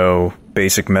happen to know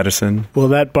basic medicine. Well,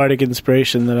 that Bardic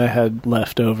Inspiration that I had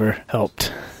left over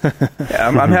helped. Yeah,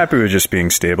 I'm happy with just being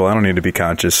stable. I don't need to be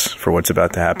conscious for what's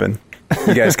about to happen.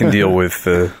 You guys can deal with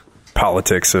the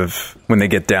politics of when they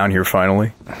get down here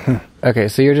finally. Okay,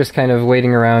 so you're just kind of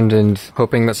waiting around and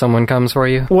hoping that someone comes for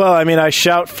you? Well, I mean, I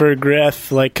shout for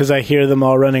Greth, like, because I hear them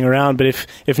all running around, but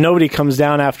if nobody comes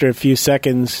down after a few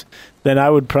seconds, then I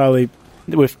would probably,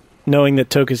 with knowing that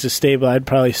Tokas is stable, I'd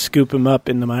probably scoop him up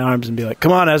into my arms and be like,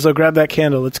 come on, Azlo, grab that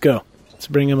candle, let's go. Let's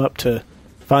bring him up to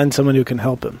find someone who can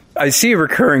help him. I see a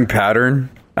recurring pattern.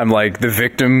 I'm like the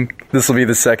victim. This will be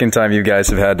the second time you guys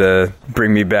have had to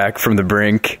bring me back from the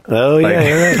brink. Oh, yeah,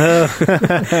 you're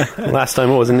right. Last time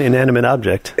it was an inanimate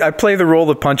object. I play the role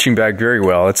of punching bag very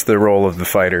well. It's the role of the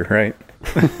fighter, right?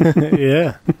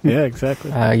 Yeah,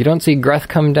 exactly. You don't see Greth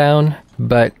come down,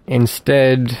 but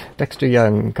instead Dexter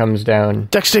Young comes down.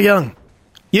 Dexter Young!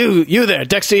 You there,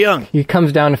 Dexter Young! He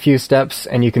comes down a few steps,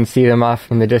 and you can see them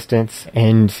off in the distance,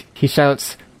 and he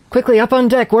shouts, quickly, up on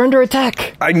deck, we're under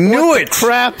attack! I knew it!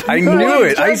 Crap! I knew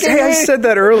it! I said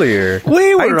that earlier.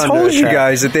 I told you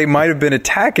guys that they might have been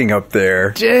attacking up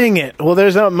there. Dang it. Well,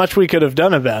 there's not much we could have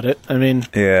done about it. I mean...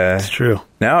 Yeah. It's true.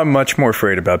 Now I'm much more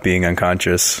afraid about being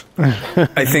unconscious.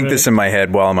 I think this in my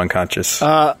head while I'm unconscious.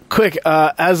 Quick,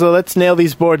 Azlo, let's nail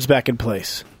these boards back in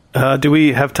place. Do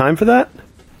we have time for that?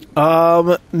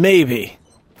 Maybe.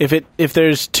 If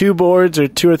there's 2 boards or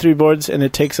 2 or 3 boards and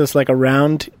it takes us like a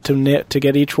round to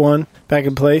get each one back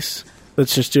in place,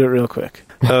 let's just do it real quick.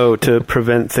 Oh, to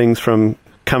prevent things from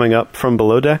coming up from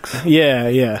below decks?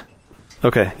 Yeah.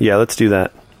 Okay, yeah, let's do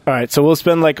that. All right, so we'll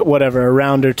spend like whatever, a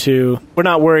round or 2. We're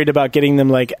not worried about getting them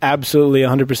like absolutely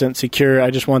 100% secure. I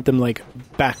just want them like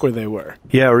back where they were.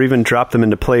 Yeah, or even drop them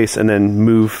into place and then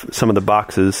move some of the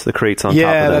boxes, the crates on top of them.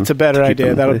 Yeah, that's a better to keep them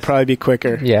idea. in That would place. probably be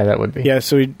quicker. Yeah, that would be. Yeah,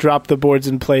 so we drop the boards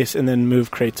in place and then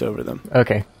move crates over them.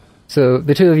 Okay. So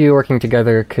the two of you working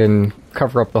together can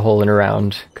cover up the hole in a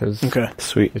round, because Okay.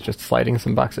 Sweet. it's just sliding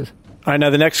some boxes. All right,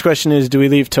 now the next question is, do we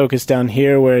leave Tokas down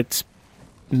here where it's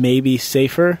maybe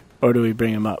safer, or do we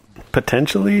bring him up?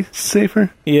 Potentially safer?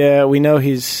 Yeah, we know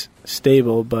he's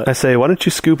stable, but... I say, why don't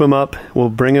you scoop him up? We'll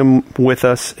bring him with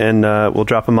us, and we'll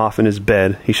drop him off in his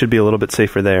bed. He should be a little bit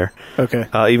safer there. Okay.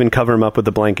 Even cover him up with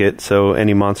a blanket so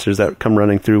any monsters that come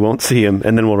running through won't see him,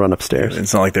 and then we'll run upstairs.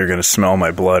 It's not like they're going to smell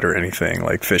my blood or anything,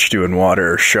 like fish do in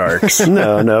water or sharks.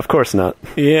 No, of course not.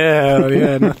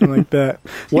 Yeah, nothing like that.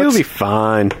 You'll be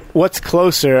fine. What's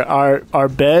closer, our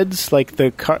beds, like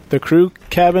the crew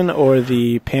cabin, or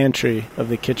the pantry of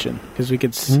the kitchen? Because we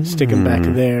could stick him back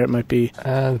there. It might be...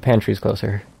 The pantry's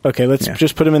closer. Okay, let's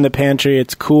just put him in the pantry.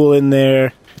 It's cool in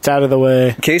there. It's out of the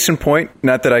way. Case in point,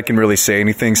 not that I can really say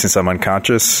anything since I'm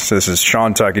unconscious. So this is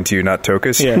Sean talking to you, not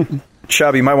Tokas. Yeah.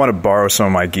 Shabba, you might want to borrow some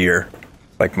of my gear,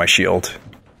 like my shield.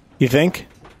 You think?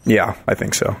 Yeah, I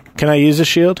think so. Can I use a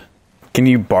shield? Can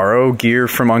you borrow gear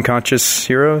from unconscious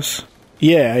heroes?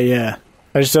 Yeah.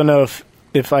 I just don't know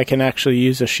if I can actually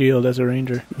use a shield as a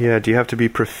ranger. Yeah, do you have to be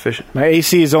proficient? My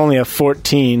AC is only a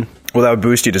 14. Well, that would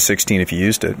boost you to 16 if you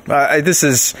used it.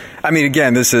 These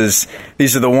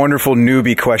are the wonderful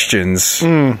newbie questions,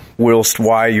 whilst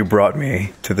why you brought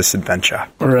me to this adventure.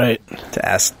 Right. To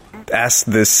ask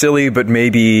the silly but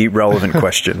maybe relevant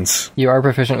questions. You are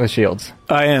proficient with shields.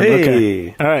 I am. Hey.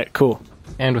 Okay. All right, cool.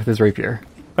 And with his rapier,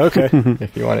 Okay.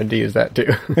 if you wanted to use that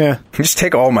too. Yeah. Just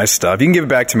take all my stuff. You can give it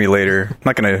back to me later. I'm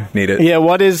not going to need it. Yeah,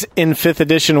 what is, in 5th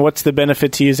edition, what's the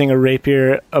benefit to using a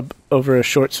rapier over a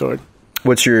short sword?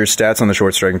 What's your stats on the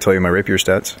short sword? I can tell you my rapier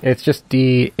stats. It's just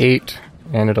D8,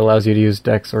 and it allows you to use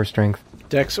Dex or Strength.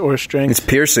 Dex or strength? It's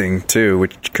piercing, too,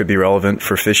 which could be relevant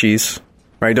for fishies.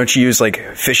 Right? Don't you use,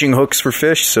 like, fishing hooks for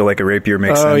fish? So, like, a rapier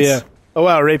makes sense. Oh, yeah. Oh,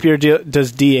 wow, rapier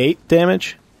does D8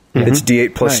 damage? It's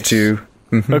D8 plus Nice. 2.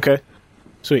 Mm-hmm. Okay.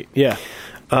 Sweet, yeah.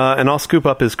 And I'll scoop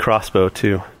up his crossbow,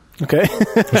 too. Okay.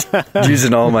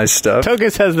 Using all my stuff.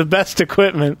 Tokas has the best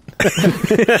equipment.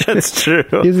 That's true.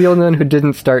 He's the only one who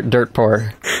didn't start dirt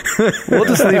poor. We'll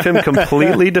just leave him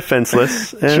completely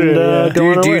defenseless and True, yeah. go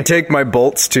on Do our you way. take my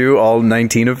bolts, too? All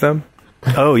 19 of them?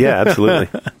 Oh, yeah,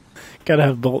 absolutely. Gotta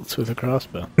have bolts with a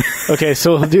crossbow. Okay,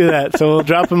 so we'll do that. So we'll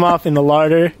drop him off in the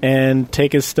larder and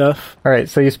take his stuff. All right,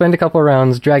 so you spend a couple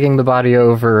rounds dragging the body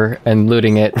over and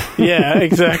looting it. Yeah,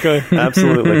 exactly.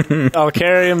 Absolutely. I'll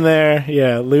carry him there.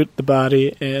 Yeah, loot the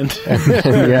body and You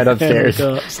head upstairs. and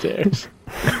go upstairs.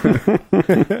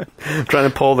 Trying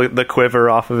to pull the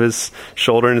quiver off of his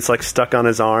shoulder, and it's like stuck on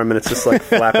his arm, and it's just like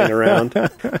flapping around.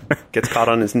 Gets caught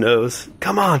on his nose.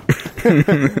 Come on.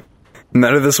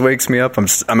 None of this wakes me up.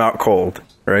 I'm out cold,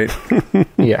 right?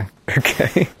 Yeah.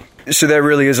 Okay. So that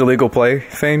really is a legal play,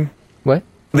 Thane? What?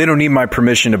 They don't need my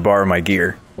permission to borrow my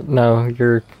gear. No,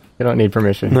 You don't need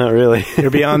permission. Not really.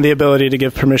 You're beyond the ability to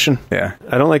give permission. Yeah.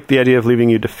 I don't like the idea of leaving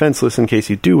you defenseless in case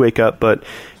you do wake up, but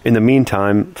in the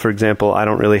meantime, for example, I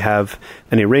don't really have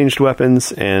any ranged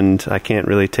weapons, and I can't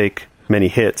really take many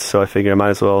hits, so I figure I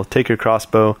might as well take your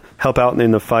crossbow, help out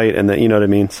in the fight, and then, you know what I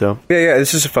mean? So Yeah,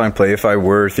 this is a fine play. If I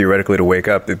were theoretically to wake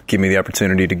up, it'd give me the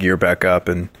opportunity to gear back up,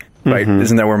 and right,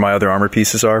 isn't that where my other armor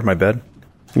pieces are, my bed?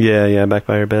 Yeah, back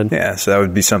by your bed. Yeah, so that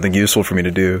would be something useful for me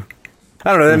to do.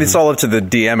 I don't know, I mean, it's all up to the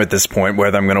DM at this point,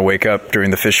 whether I'm going to wake up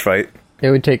during the fish fight. It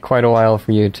would take quite a while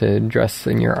for you to dress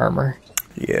in your armor.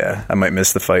 Yeah, I might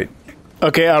miss the fight.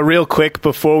 Okay, real quick,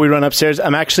 before we run upstairs,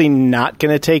 I'm actually not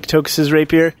going to take Tokas'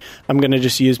 rapier. I'm going to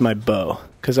just use my bow,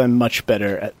 because I'm much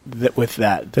better with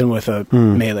that than with a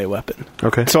melee weapon.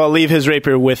 Okay. So I'll leave his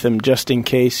rapier with him, just in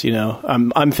case, you know.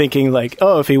 I'm thinking, like,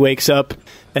 if he wakes up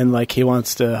and, like, he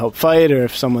wants to help fight, or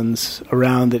if someone's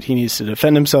around that he needs to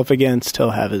defend himself against, he'll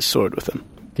have his sword with him.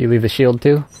 Do you leave the shield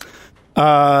too?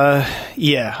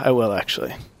 Yeah, I will,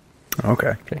 actually.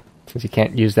 Okay. Since you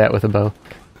can't use that with a bow.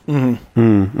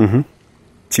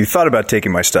 So you thought about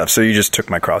taking my stuff, so you just took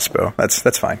my crossbow.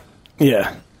 That's fine.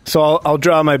 Yeah. So I'll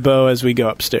draw my bow as we go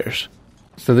upstairs.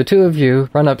 So the two of you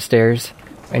run upstairs,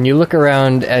 and you look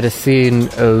around at a scene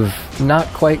of not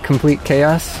quite complete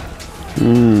chaos.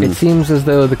 It seems as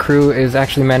though the crew is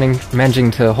actually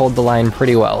managing to hold the line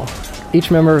pretty well.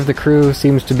 Each member of the crew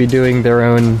seems to be doing their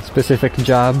own specific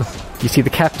job. You see the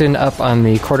captain up on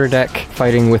the quarterdeck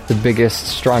fighting with the biggest,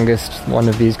 strongest one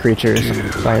of these creatures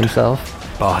by himself.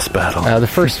 Boss battle. The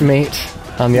first mate,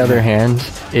 on the other hand,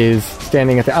 is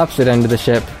standing at the opposite end of the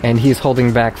ship, and he's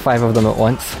holding back 5 of them at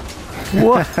once.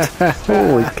 What?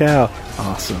 Holy cow.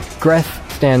 Awesome.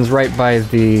 Greth stands right by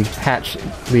the hatch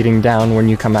leading down when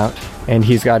you come out, and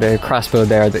he's got a crossbow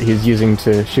there that he's using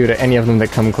to shoot at any of them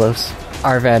that come close.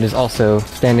 Arvad is also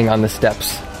standing on the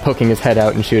steps, poking his head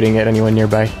out and shooting at anyone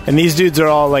nearby. And these dudes are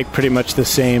all, like, pretty much the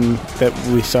same that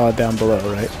we saw down below,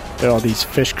 right? They're all these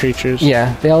fish creatures?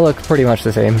 Yeah, they all look pretty much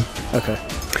the same. Okay.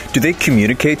 Do they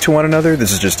communicate to one another?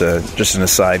 This is just an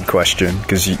aside question,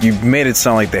 because you made it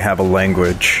sound like they have a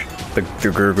language, the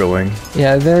gurgling.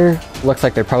 Yeah, looks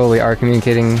like they probably are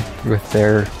communicating with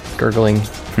their gurgling,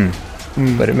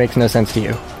 but it makes no sense to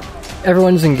you.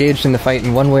 Everyone's engaged in the fight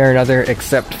in one way or another,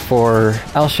 except for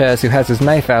Alshaz, who has his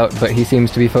knife out, but he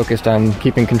seems to be focused on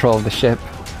keeping control of the ship,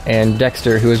 and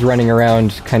Dexter, who is running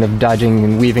around kind of dodging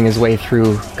and weaving his way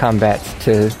through combat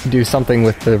to do something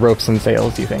with the ropes and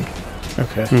sails, you think.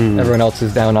 Okay. Everyone else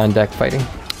is down on deck fighting.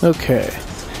 Okay.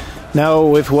 Now,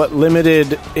 with what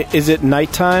limited... Is it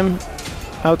nighttime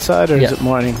outside, or Yes. is it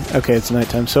morning? Okay, it's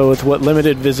nighttime. So with what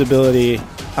limited visibility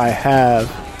I have,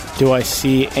 do I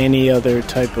see any other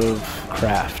type of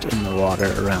craft in the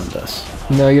water around us?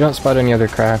 No, you don't spot any other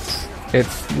crafts.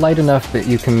 It's light enough that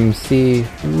you can see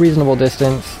reasonable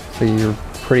distance, so you're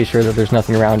pretty sure that there's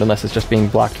nothing around unless it's just being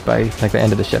blocked by, like, the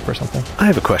end of the ship or something. I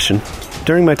have a question.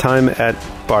 During my time at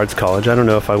Bard's College, I don't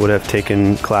know if I would have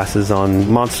taken classes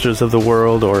on monsters of the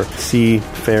world or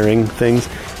seafaring things.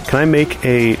 Can I make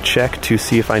a check to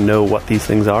see if I know what these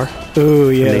things are? Ooh,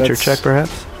 yeah. A nature check,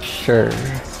 perhaps? Sure.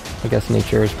 I guess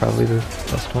nature is probably the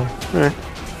best one. All right.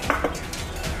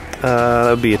 That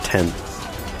would be a 10.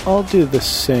 I'll do the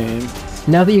same.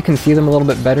 Now that you can see them a little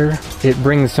bit better, it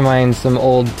brings to mind some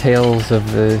old tales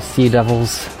of the sea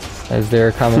devils, as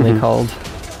they're commonly called.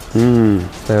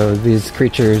 So these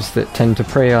creatures that tend to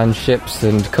prey on ships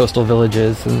and coastal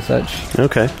villages and such.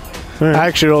 Okay. All right. I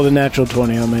actually rolled a natural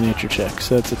 20 on my nature check,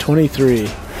 so that's a 23.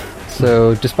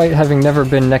 So despite having never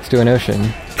been next to an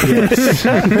ocean,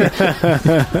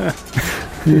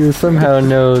 you somehow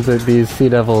know that these sea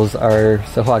devils are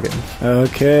Sahuagins.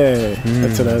 Okay.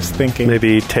 That's what I was thinking.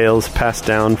 Maybe tales passed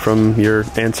down from your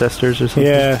ancestors or something?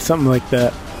 Yeah, something like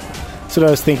that. That's what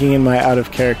I was thinking in my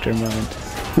out-of-character mind.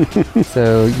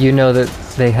 So you know that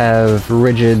they have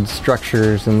rigid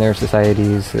structures in their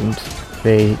societies, and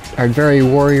they are very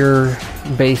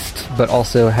warrior-based, but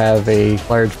also have a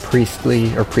large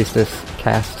priestly or priestess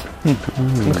caste.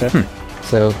 Okay.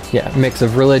 So, yeah, a mix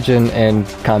of religion and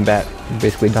combat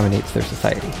basically dominates their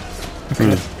society.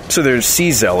 So there's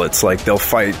sea zealots, like they'll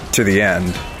fight to the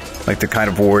end, like the kind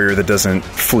of warrior that doesn't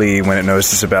flee when it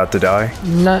knows it's about to die.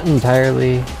 Not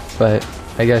entirely, but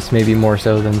I guess maybe more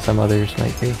so than some others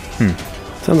might be.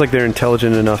 Sounds like they're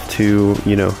intelligent enough to,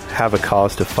 have a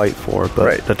cause to fight for,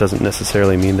 but that doesn't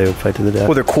necessarily mean they would fight to the death.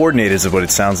 Well, they're coordinated is what it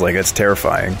sounds like. It's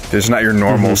terrifying. There's not your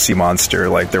normal sea monster,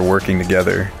 like they're working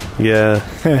together. Yeah.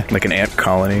 Like an ant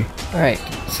colony. Alright,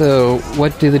 so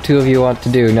what do the two of you want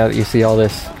to do now that you see all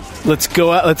this? Let's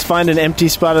go out. Let's find an empty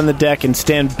spot on the deck and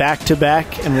stand back to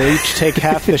back, and we'll each take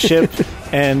half the ship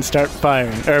and start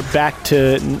firing. Or back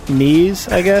to knees,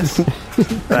 I guess.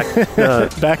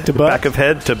 Back to butt. Back of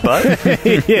head to butt?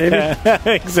 Yeah,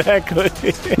 exactly.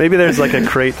 Maybe there's like a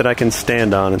crate that I can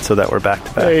stand on, and so that we're back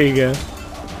to back. There you go.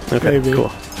 Okay, Maybe.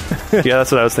 cool. Yeah,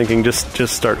 that's what I was thinking. Just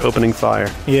start opening fire.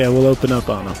 Yeah, we'll open up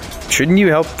on them. Shouldn't you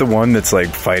help the one that's like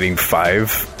fighting 5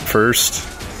 first?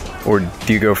 Or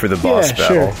do you go for the boss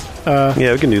battle? Sure.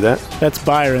 Yeah, we can do that. That's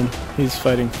Byron. He's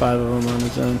fighting 5 of them on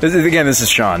his own. This is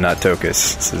Sean, not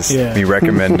Tokas. This is me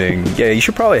recommending. Yeah, you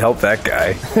should probably help that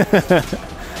guy.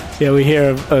 Yeah, we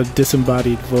hear a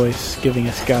disembodied voice giving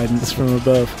us guidance from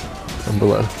above. From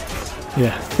below.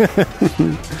 Yeah.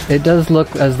 It does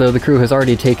look as though the crew has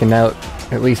already taken out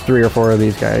at least 3 or 4 of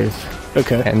these guys.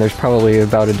 Okay. And there's probably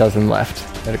about a dozen left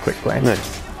at a quick glance.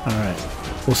 Nice. All right.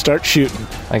 We'll start shooting.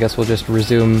 I guess we'll just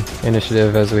resume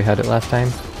initiative as we had it last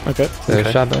time. Okay. So,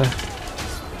 Shabba,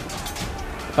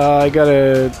 I got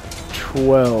a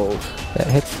 12. that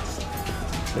hits.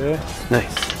 Okay.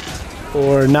 Nice.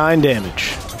 Or 9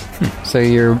 damage. So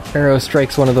your arrow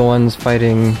strikes one of the ones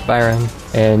fighting Byron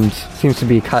and seems to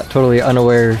be caught totally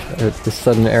unaware of this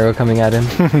sudden arrow coming at him.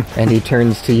 And he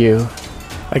turns to you.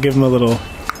 I give him a little...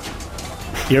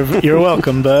 You're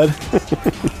welcome, bud.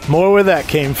 More where that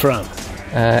came from.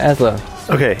 Azlo.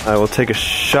 Okay, I will take a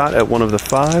shot at one of the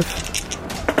 5.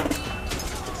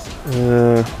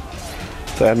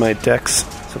 So add my dex,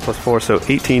 so +4, so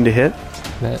 18 to hit.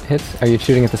 That hits. Are you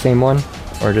shooting at the same one?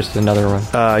 Or just another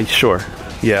one? Sure.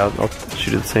 Yeah, I'll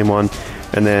shoot at the same one.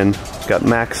 And then got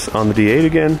max on the d8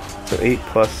 again, so 8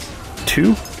 plus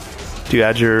 2. Do you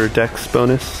add your dex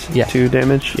bonus to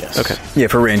damage? Yes. Okay. Yeah,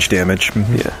 for range damage.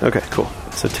 Mm-hmm. Yeah, okay, cool.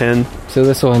 So 10. So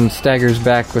this one staggers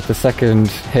back with the second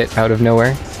hit out of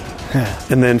nowhere.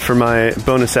 And then for my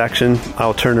bonus action,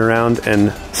 I'll turn around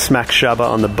and smack Shabba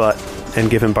on the butt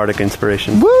and give him Bardic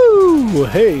Inspiration. Woo!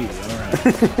 Hey! All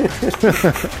right.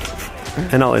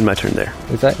 And I'll end my turn there.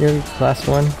 Is that your last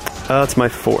one? It's my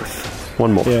 4th.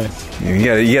 One more. Yeah.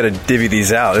 You gotta divvy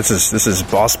these out. This is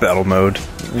boss battle mode.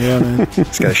 Yeah, man.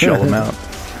 Just gotta shell them out.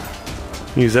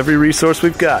 Use every resource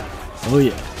we've got. Oh,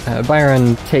 yeah.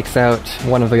 Byron takes out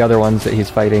one of the other ones that he's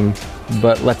fighting,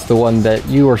 but lets the one that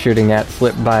you were shooting at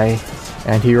slip by,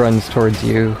 and he runs towards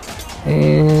you.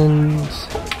 And...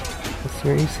 what's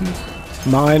your AC?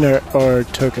 Mine or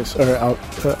Tokas or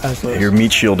Azlo. Your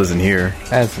meat shield isn't here.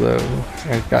 Azlo.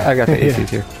 I got the ACs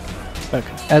here.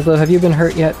 Okay. Azlo, have you been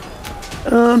hurt yet?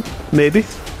 Maybe.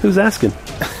 Who's asking?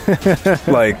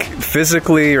 Like,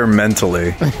 physically or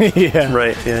mentally? Yeah.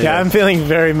 Right. Yeah, I'm feeling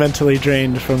very mentally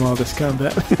drained from all this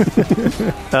combat.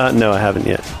 No, I haven't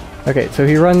yet. Okay, so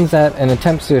he runs at and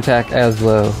attempts to attack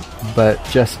Azlo, but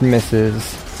just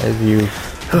misses as you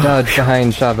dodge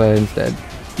behind Shabba instead.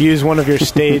 Use one of your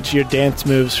dance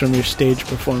moves from your stage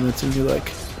performance and you,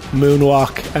 like,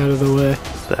 moonwalk out of the way.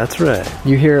 That's right.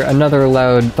 You hear another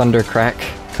loud thunder crack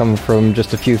come from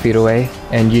just a few feet away,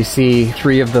 and you see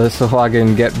 3 of the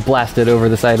Sahuagin get blasted over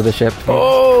the side of the ship.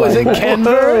 Oh, is it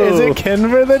Kenver? Is it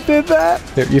Kenver that did that?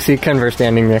 You see Kenver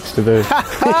standing next to the...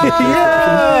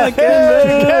 Yeah!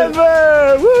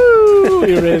 Kenver! Woo!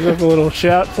 You raise up a little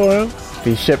shout for him.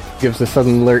 The ship gives a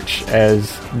sudden lurch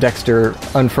as Dexter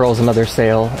unfurls another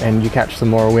sail, and you catch some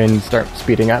more wind, start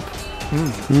speeding up.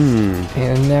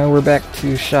 And now we're back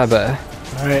to Shabba.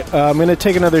 Alright, I'm going to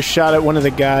take another shot at one of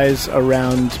the guys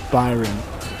around Byron,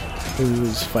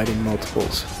 who's fighting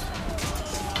multiples.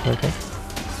 Okay.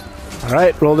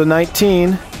 Alright, rolled a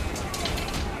 19,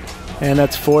 and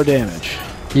that's 4 damage.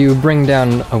 You bring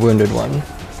down a wounded one,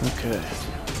 Okay.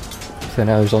 so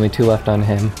now there's only 2 left on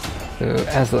him. So,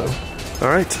 Azlo. All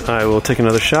right, I will take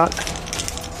another shot.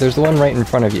 There's the one right in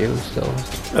front of you,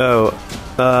 so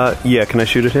Yeah, can I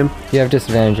shoot at him? you have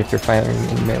disadvantage if you're firing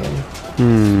in melee.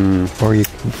 Or you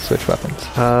can switch weapons.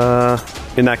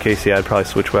 In that case, yeah, I'd probably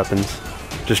switch weapons.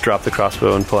 Just drop the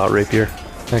crossbow and pull out rapier.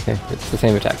 Okay, it's the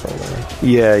same attack roll, though, right?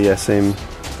 Yeah, same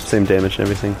damage and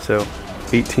everything. So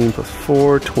 18 plus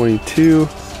 4, 22,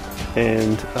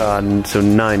 and so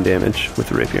 9 damage with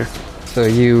the rapier. So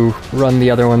you run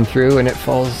the other one through, and it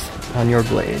falls on your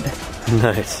blade.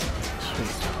 Nice.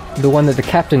 The one that the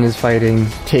captain is fighting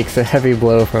takes a heavy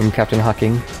blow from Captain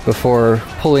Hawking before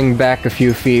pulling back a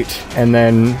few feet and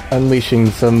then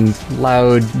unleashing some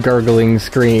loud, gargling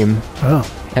scream. Oh.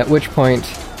 At which point,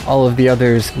 all of the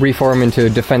others reform into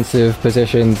defensive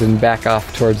positions and back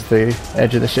off towards the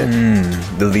edge of the ship.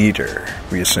 The leader,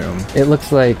 we assume. It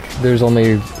looks like there's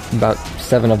only about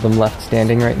 7 of them left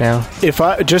standing right now. If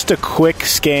I just a quick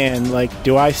scan, like,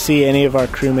 do I see any of our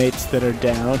crewmates that are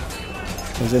down?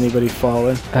 Has anybody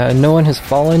fallen? No one has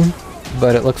fallen,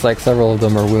 but it looks like several of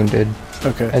them are wounded.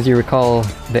 Okay. As you recall,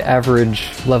 the average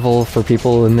level for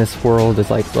people in this world is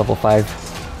like level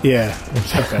 5. Yeah.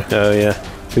 Okay. Oh, yeah.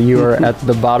 So you are at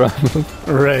the bottom.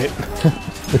 Right.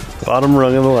 Bottom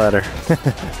rung of the ladder.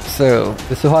 So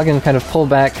the Suhagans kind of pull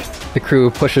back. The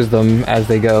crew pushes them as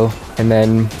they go. And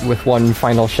then with one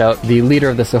final shout, the leader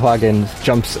of the Suhagans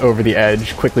jumps over the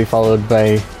edge, quickly followed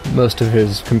by most of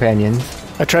his companions.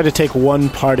 I try to take one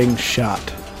parting shot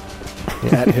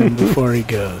at him before he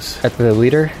goes. At the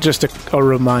leader? Just a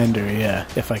reminder, yeah,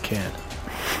 if I can.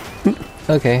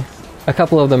 Okay. A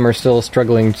couple of them are still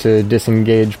struggling to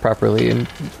disengage properly and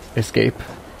escape.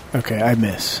 Okay, I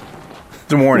miss.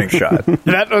 It's a warning shot.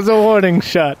 That was a warning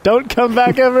shot. Don't come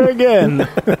back ever again.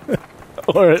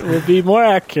 Or it will be more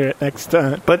accurate next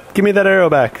time. But give me that arrow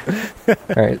back.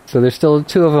 Alright, so there's still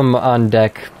 2 of them on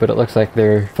deck, but it looks like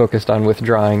they're focused on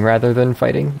withdrawing rather than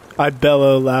fighting. I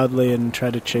bellow loudly and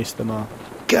try to chase them off.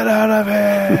 Get out of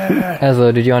here!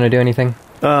 Azlo, did you want to do anything?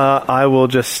 I will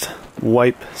just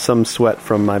wipe some sweat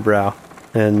from my brow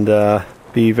and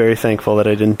be very thankful that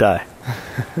I didn't die.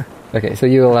 Okay, so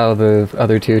you allow the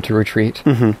other 2 to retreat.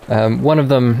 Mm-hmm. One of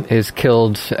them is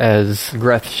killed as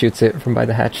Greth shoots it from by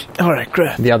the hatch. Alright,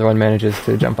 Greth. The other one manages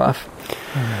to jump off.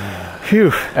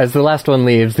 Phew. As the last one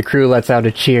leaves, the crew lets out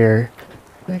a cheer.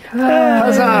 Like,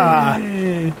 Huzzah!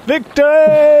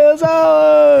 Victory is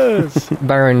ours!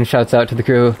 Byron shouts out to the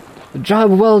crew,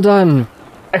 "Job well done!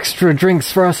 Extra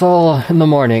drinks for us all in the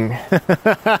morning."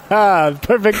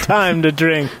 Perfect time to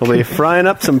drink. We'll be frying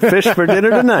up some fish for dinner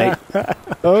tonight.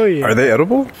 Oh, yeah. Are they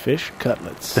edible? Fish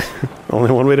cutlets.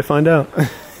 Only one way to find out.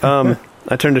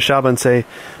 I turn to Shabba and say,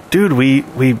 "Dude, we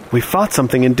fought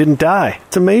something and didn't die.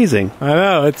 It's amazing." I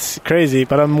know, it's crazy,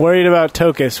 but I'm worried about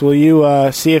Tokas. Will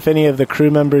you see if any of the crew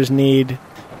members need,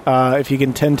 if you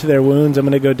can tend to their wounds? I'm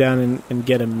going to go down and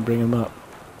get him and bring him up.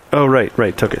 Oh, right,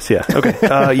 Tokas, yeah. Okay,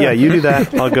 yeah, you do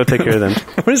that. I'll go take care of them.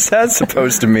 What is that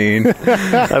supposed to mean?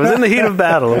 I was in the heat of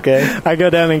battle, okay? I go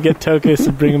down and get Tokas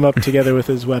and bring him up together with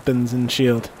his weapons and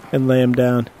shield and lay him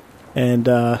down and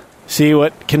see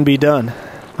what can be done.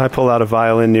 I pull out a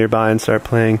violin nearby and start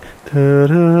playing.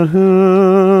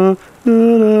 We're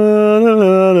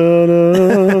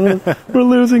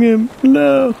losing him.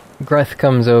 No. Greth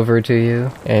comes over to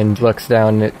you and looks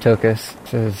down at Tokas.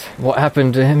 Says, "What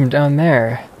happened to him down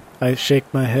there?" I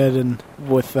shake my head and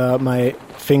with my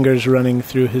fingers running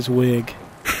through his wig,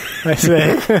 I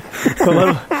say,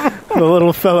 the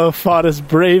little fellow fought as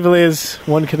bravely as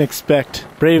one can expect,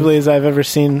 bravely as I've ever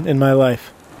seen in my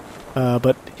life.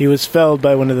 But he was felled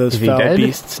by one of those foul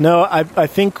beasts. No, I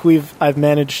think I've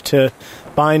managed to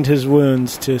bind his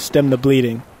wounds to stem the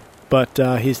bleeding, but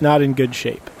he's not in good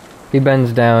shape. He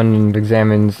bends down and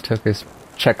examines Tokas,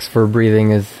 checks for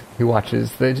breathing as he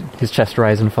watches his chest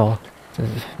rise and fall. Says,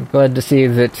 "Glad to see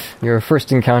that your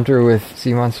first encounter with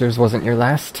sea monsters wasn't your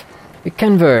last.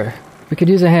 Kenver, we could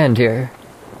use a hand here."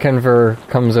 Kenver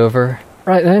comes over.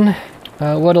 "Right then,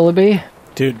 what'll it be?"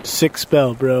 Dude, sick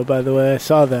spell, bro, by the way. I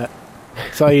saw that.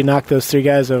 Saw you knock those 3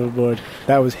 guys overboard.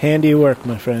 That was handy work,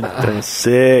 my friend. That was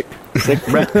sick. Sick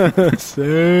breath.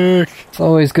 Sick. It's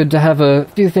always good to have a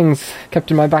few things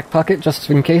kept in my back pocket just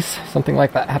in case something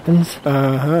like that happens.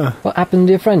 Uh-huh. What happened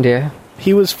to your friend here?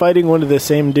 He was fighting one of the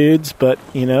same dudes, but,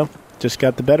 just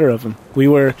got the better of him. We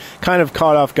were kind of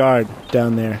caught off guard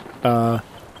down there,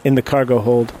 in the cargo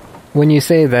hold. When you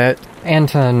say that,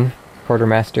 Anton,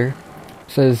 quartermaster,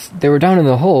 says they were down in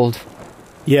the hold.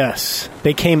 Yes.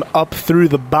 They came up through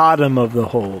the bottom of the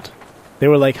hold. They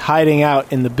were like hiding out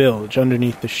in the bilge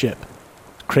underneath the ship.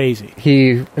 Crazy.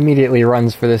 He immediately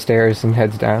runs for the stairs and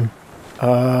heads down.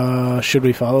 Should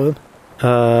we follow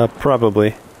them?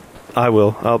 Probably. I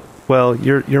will. Well,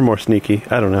 you're more sneaky.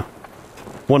 I don't know.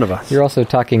 One of us. You're also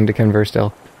talking to Kenver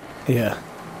still. Yeah.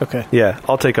 Okay. Yeah,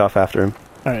 I'll take off after him.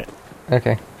 All right.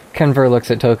 Okay. Kenver looks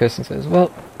at Tokas and says,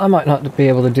 "Well, I might not be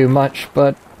able to do much,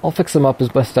 but I'll fix them up as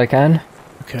best I can."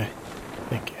 Okay.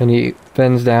 Thank you. And he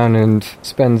bends down and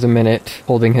spends a minute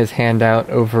holding his hand out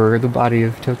over the body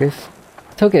of Tokas.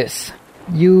 Tokas,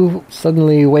 you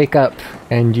suddenly wake up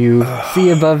and you see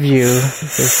above you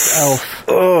this elf.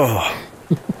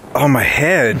 Oh, my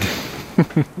head.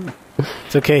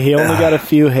 It's okay. He only got a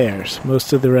few hairs.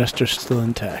 Most of the rest are still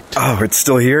intact. Oh, it's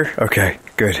still here? Okay,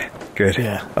 good.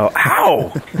 Yeah. Oh,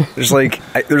 ow! There's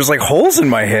like holes in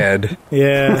my head.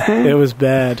 Yeah, it was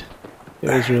bad. It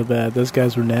was real bad. Those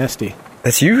guys were nasty.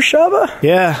 That's you, Shabba?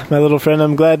 Yeah, my little friend,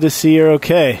 I'm glad to see you're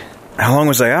okay. How long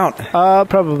was I out?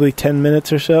 Probably 10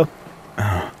 minutes or so.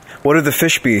 What are the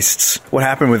fish beasts? What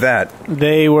happened with that?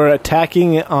 They were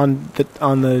attacking on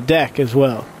the deck as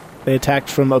well. They attacked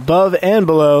from above and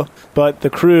below, but the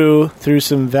crew, through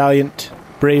some valiant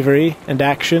bravery and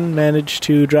action, managed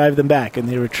to drive them back, and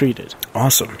they retreated.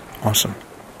 Awesome.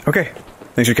 Okay,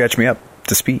 thanks for catching me up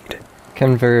to speed.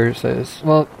 Kenver says,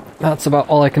 well, that's about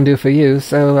all I can do for you,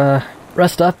 so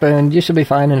rest up and you should be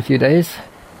fine in a few days.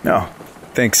 No,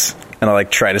 thanks. And I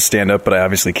try to stand up, but I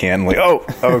obviously can't.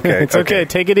 Okay. It's okay.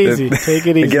 Take it easy. Take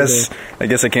it easy. I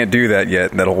guess I can't do that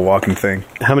yet, that whole walking thing.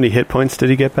 How many hit points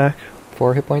did he get back?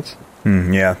 4 hit points.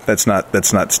 Yeah, that's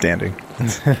not standing.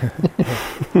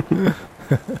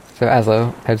 So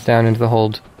Azlo heads down into the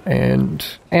hold, and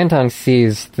Anton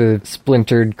sees the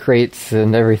splintered crates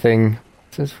and everything.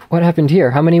 Says, what happened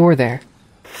here? How many were there?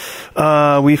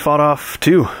 We fought off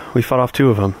 2. We fought off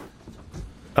 2 of them.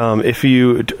 If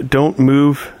you don't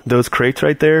move those crates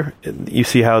right there, you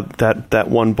see how that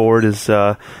one board is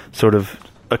sort of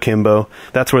akimbo.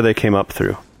 That's where they came up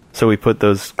through. So we put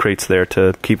those crates there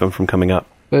to keep them from coming up.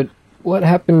 But what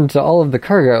happened to all of the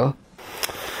cargo?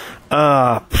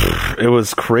 It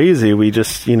was crazy. We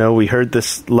just, we heard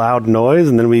this loud noise,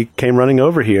 and then we came running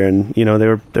over here, and they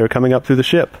were coming up through the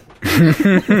ship.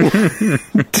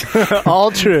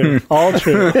 All true.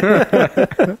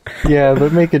 Yeah,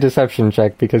 but make a deception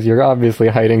check, because you're obviously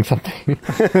hiding something.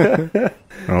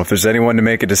 Well, if there's anyone to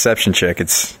make a deception check,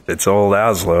 it's old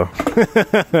Azlo.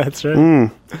 That's right.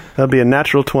 That'd be a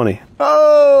natural 20.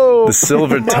 Oh! The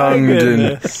silver-tongued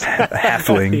and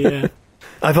halfling. Yeah.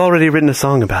 I've already written a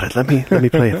song about it. Let me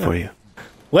play it for you.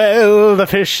 Well, the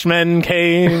fishmen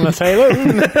came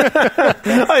a-sailing.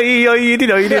 I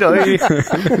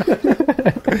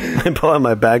pull out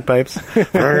my bagpipes.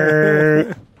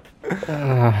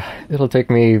 It'll take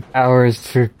me hours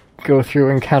to go through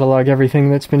and catalog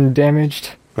everything that's been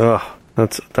damaged. Oh,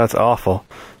 that's awful.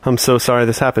 I'm so sorry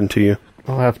this happened to you.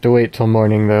 I'll have to wait till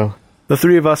morning, though. The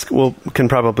 3 of us can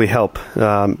probably help,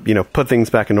 put things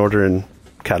back in order and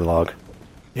catalog.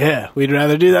 Yeah, we'd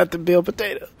rather do that than peel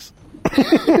potatoes.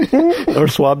 Or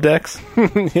swab decks.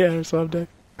 Yeah, or swab deck.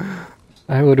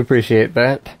 I would appreciate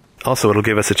that. Also, it'll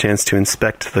give us a chance to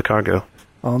inspect the cargo.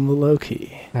 On the low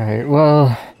key. Alright,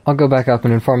 well, I'll go back up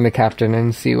and inform the captain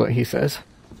and see what he says.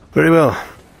 Very well.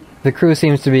 The crew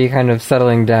seems to be kind of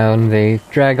settling down. They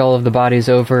drag all of the bodies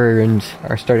over and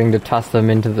are starting to toss them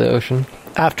into the ocean.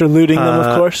 After looting them,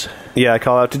 of course. Yeah, I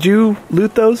call out, did you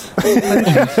loot those?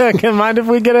 Can mind if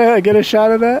we get a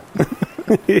shot of that?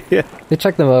 Yeah. They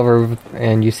check them over,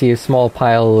 and you see a small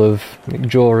pile of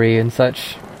jewelry and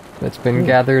such that's been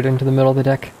gathered into the middle of the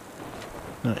deck.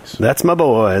 Nice. That's my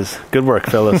boys. Good work,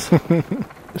 fellas.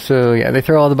 So, yeah, they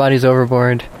throw all the bodies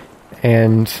overboard,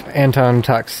 and Anton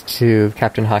talks to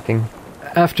Captain Hawking.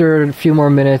 After a few more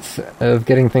minutes of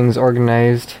getting things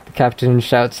organized, the captain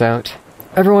shouts out,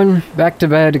 "Everyone back to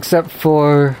bed except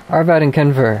for Arvad and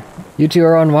Kenver. You 2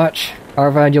 are on watch.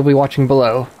 Arvad, you'll be watching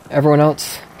below. Everyone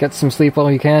else, get some sleep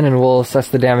while you can, and we'll assess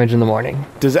the damage in the morning."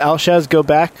 Does Alshaz go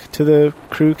back to the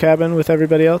crew cabin with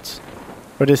everybody else?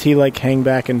 Or does he, hang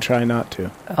back and try not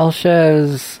to?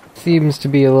 Alshaz seems to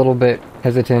be a little bit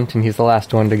hesitant, and he's the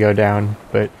last one to go down,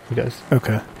 but he does.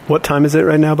 Okay. What time is it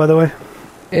right now, by the way?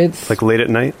 It's late at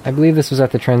night? I believe this was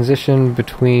at the transition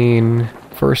between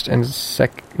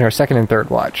second and third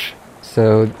watch.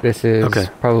 So this is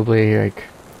probably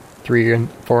 3 and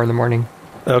 4 in the morning.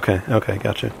 Okay,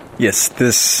 gotcha. Yes,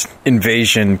 this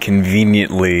invasion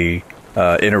conveniently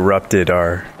interrupted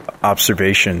our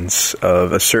observations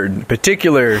of a certain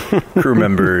particular crew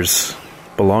member's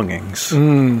belongings.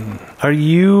 Are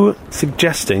you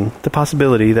suggesting the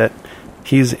possibility that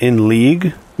he's in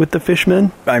league with the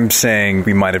fishmen? I'm saying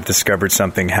we might have discovered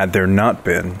something had there not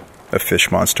been a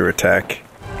fish monster attack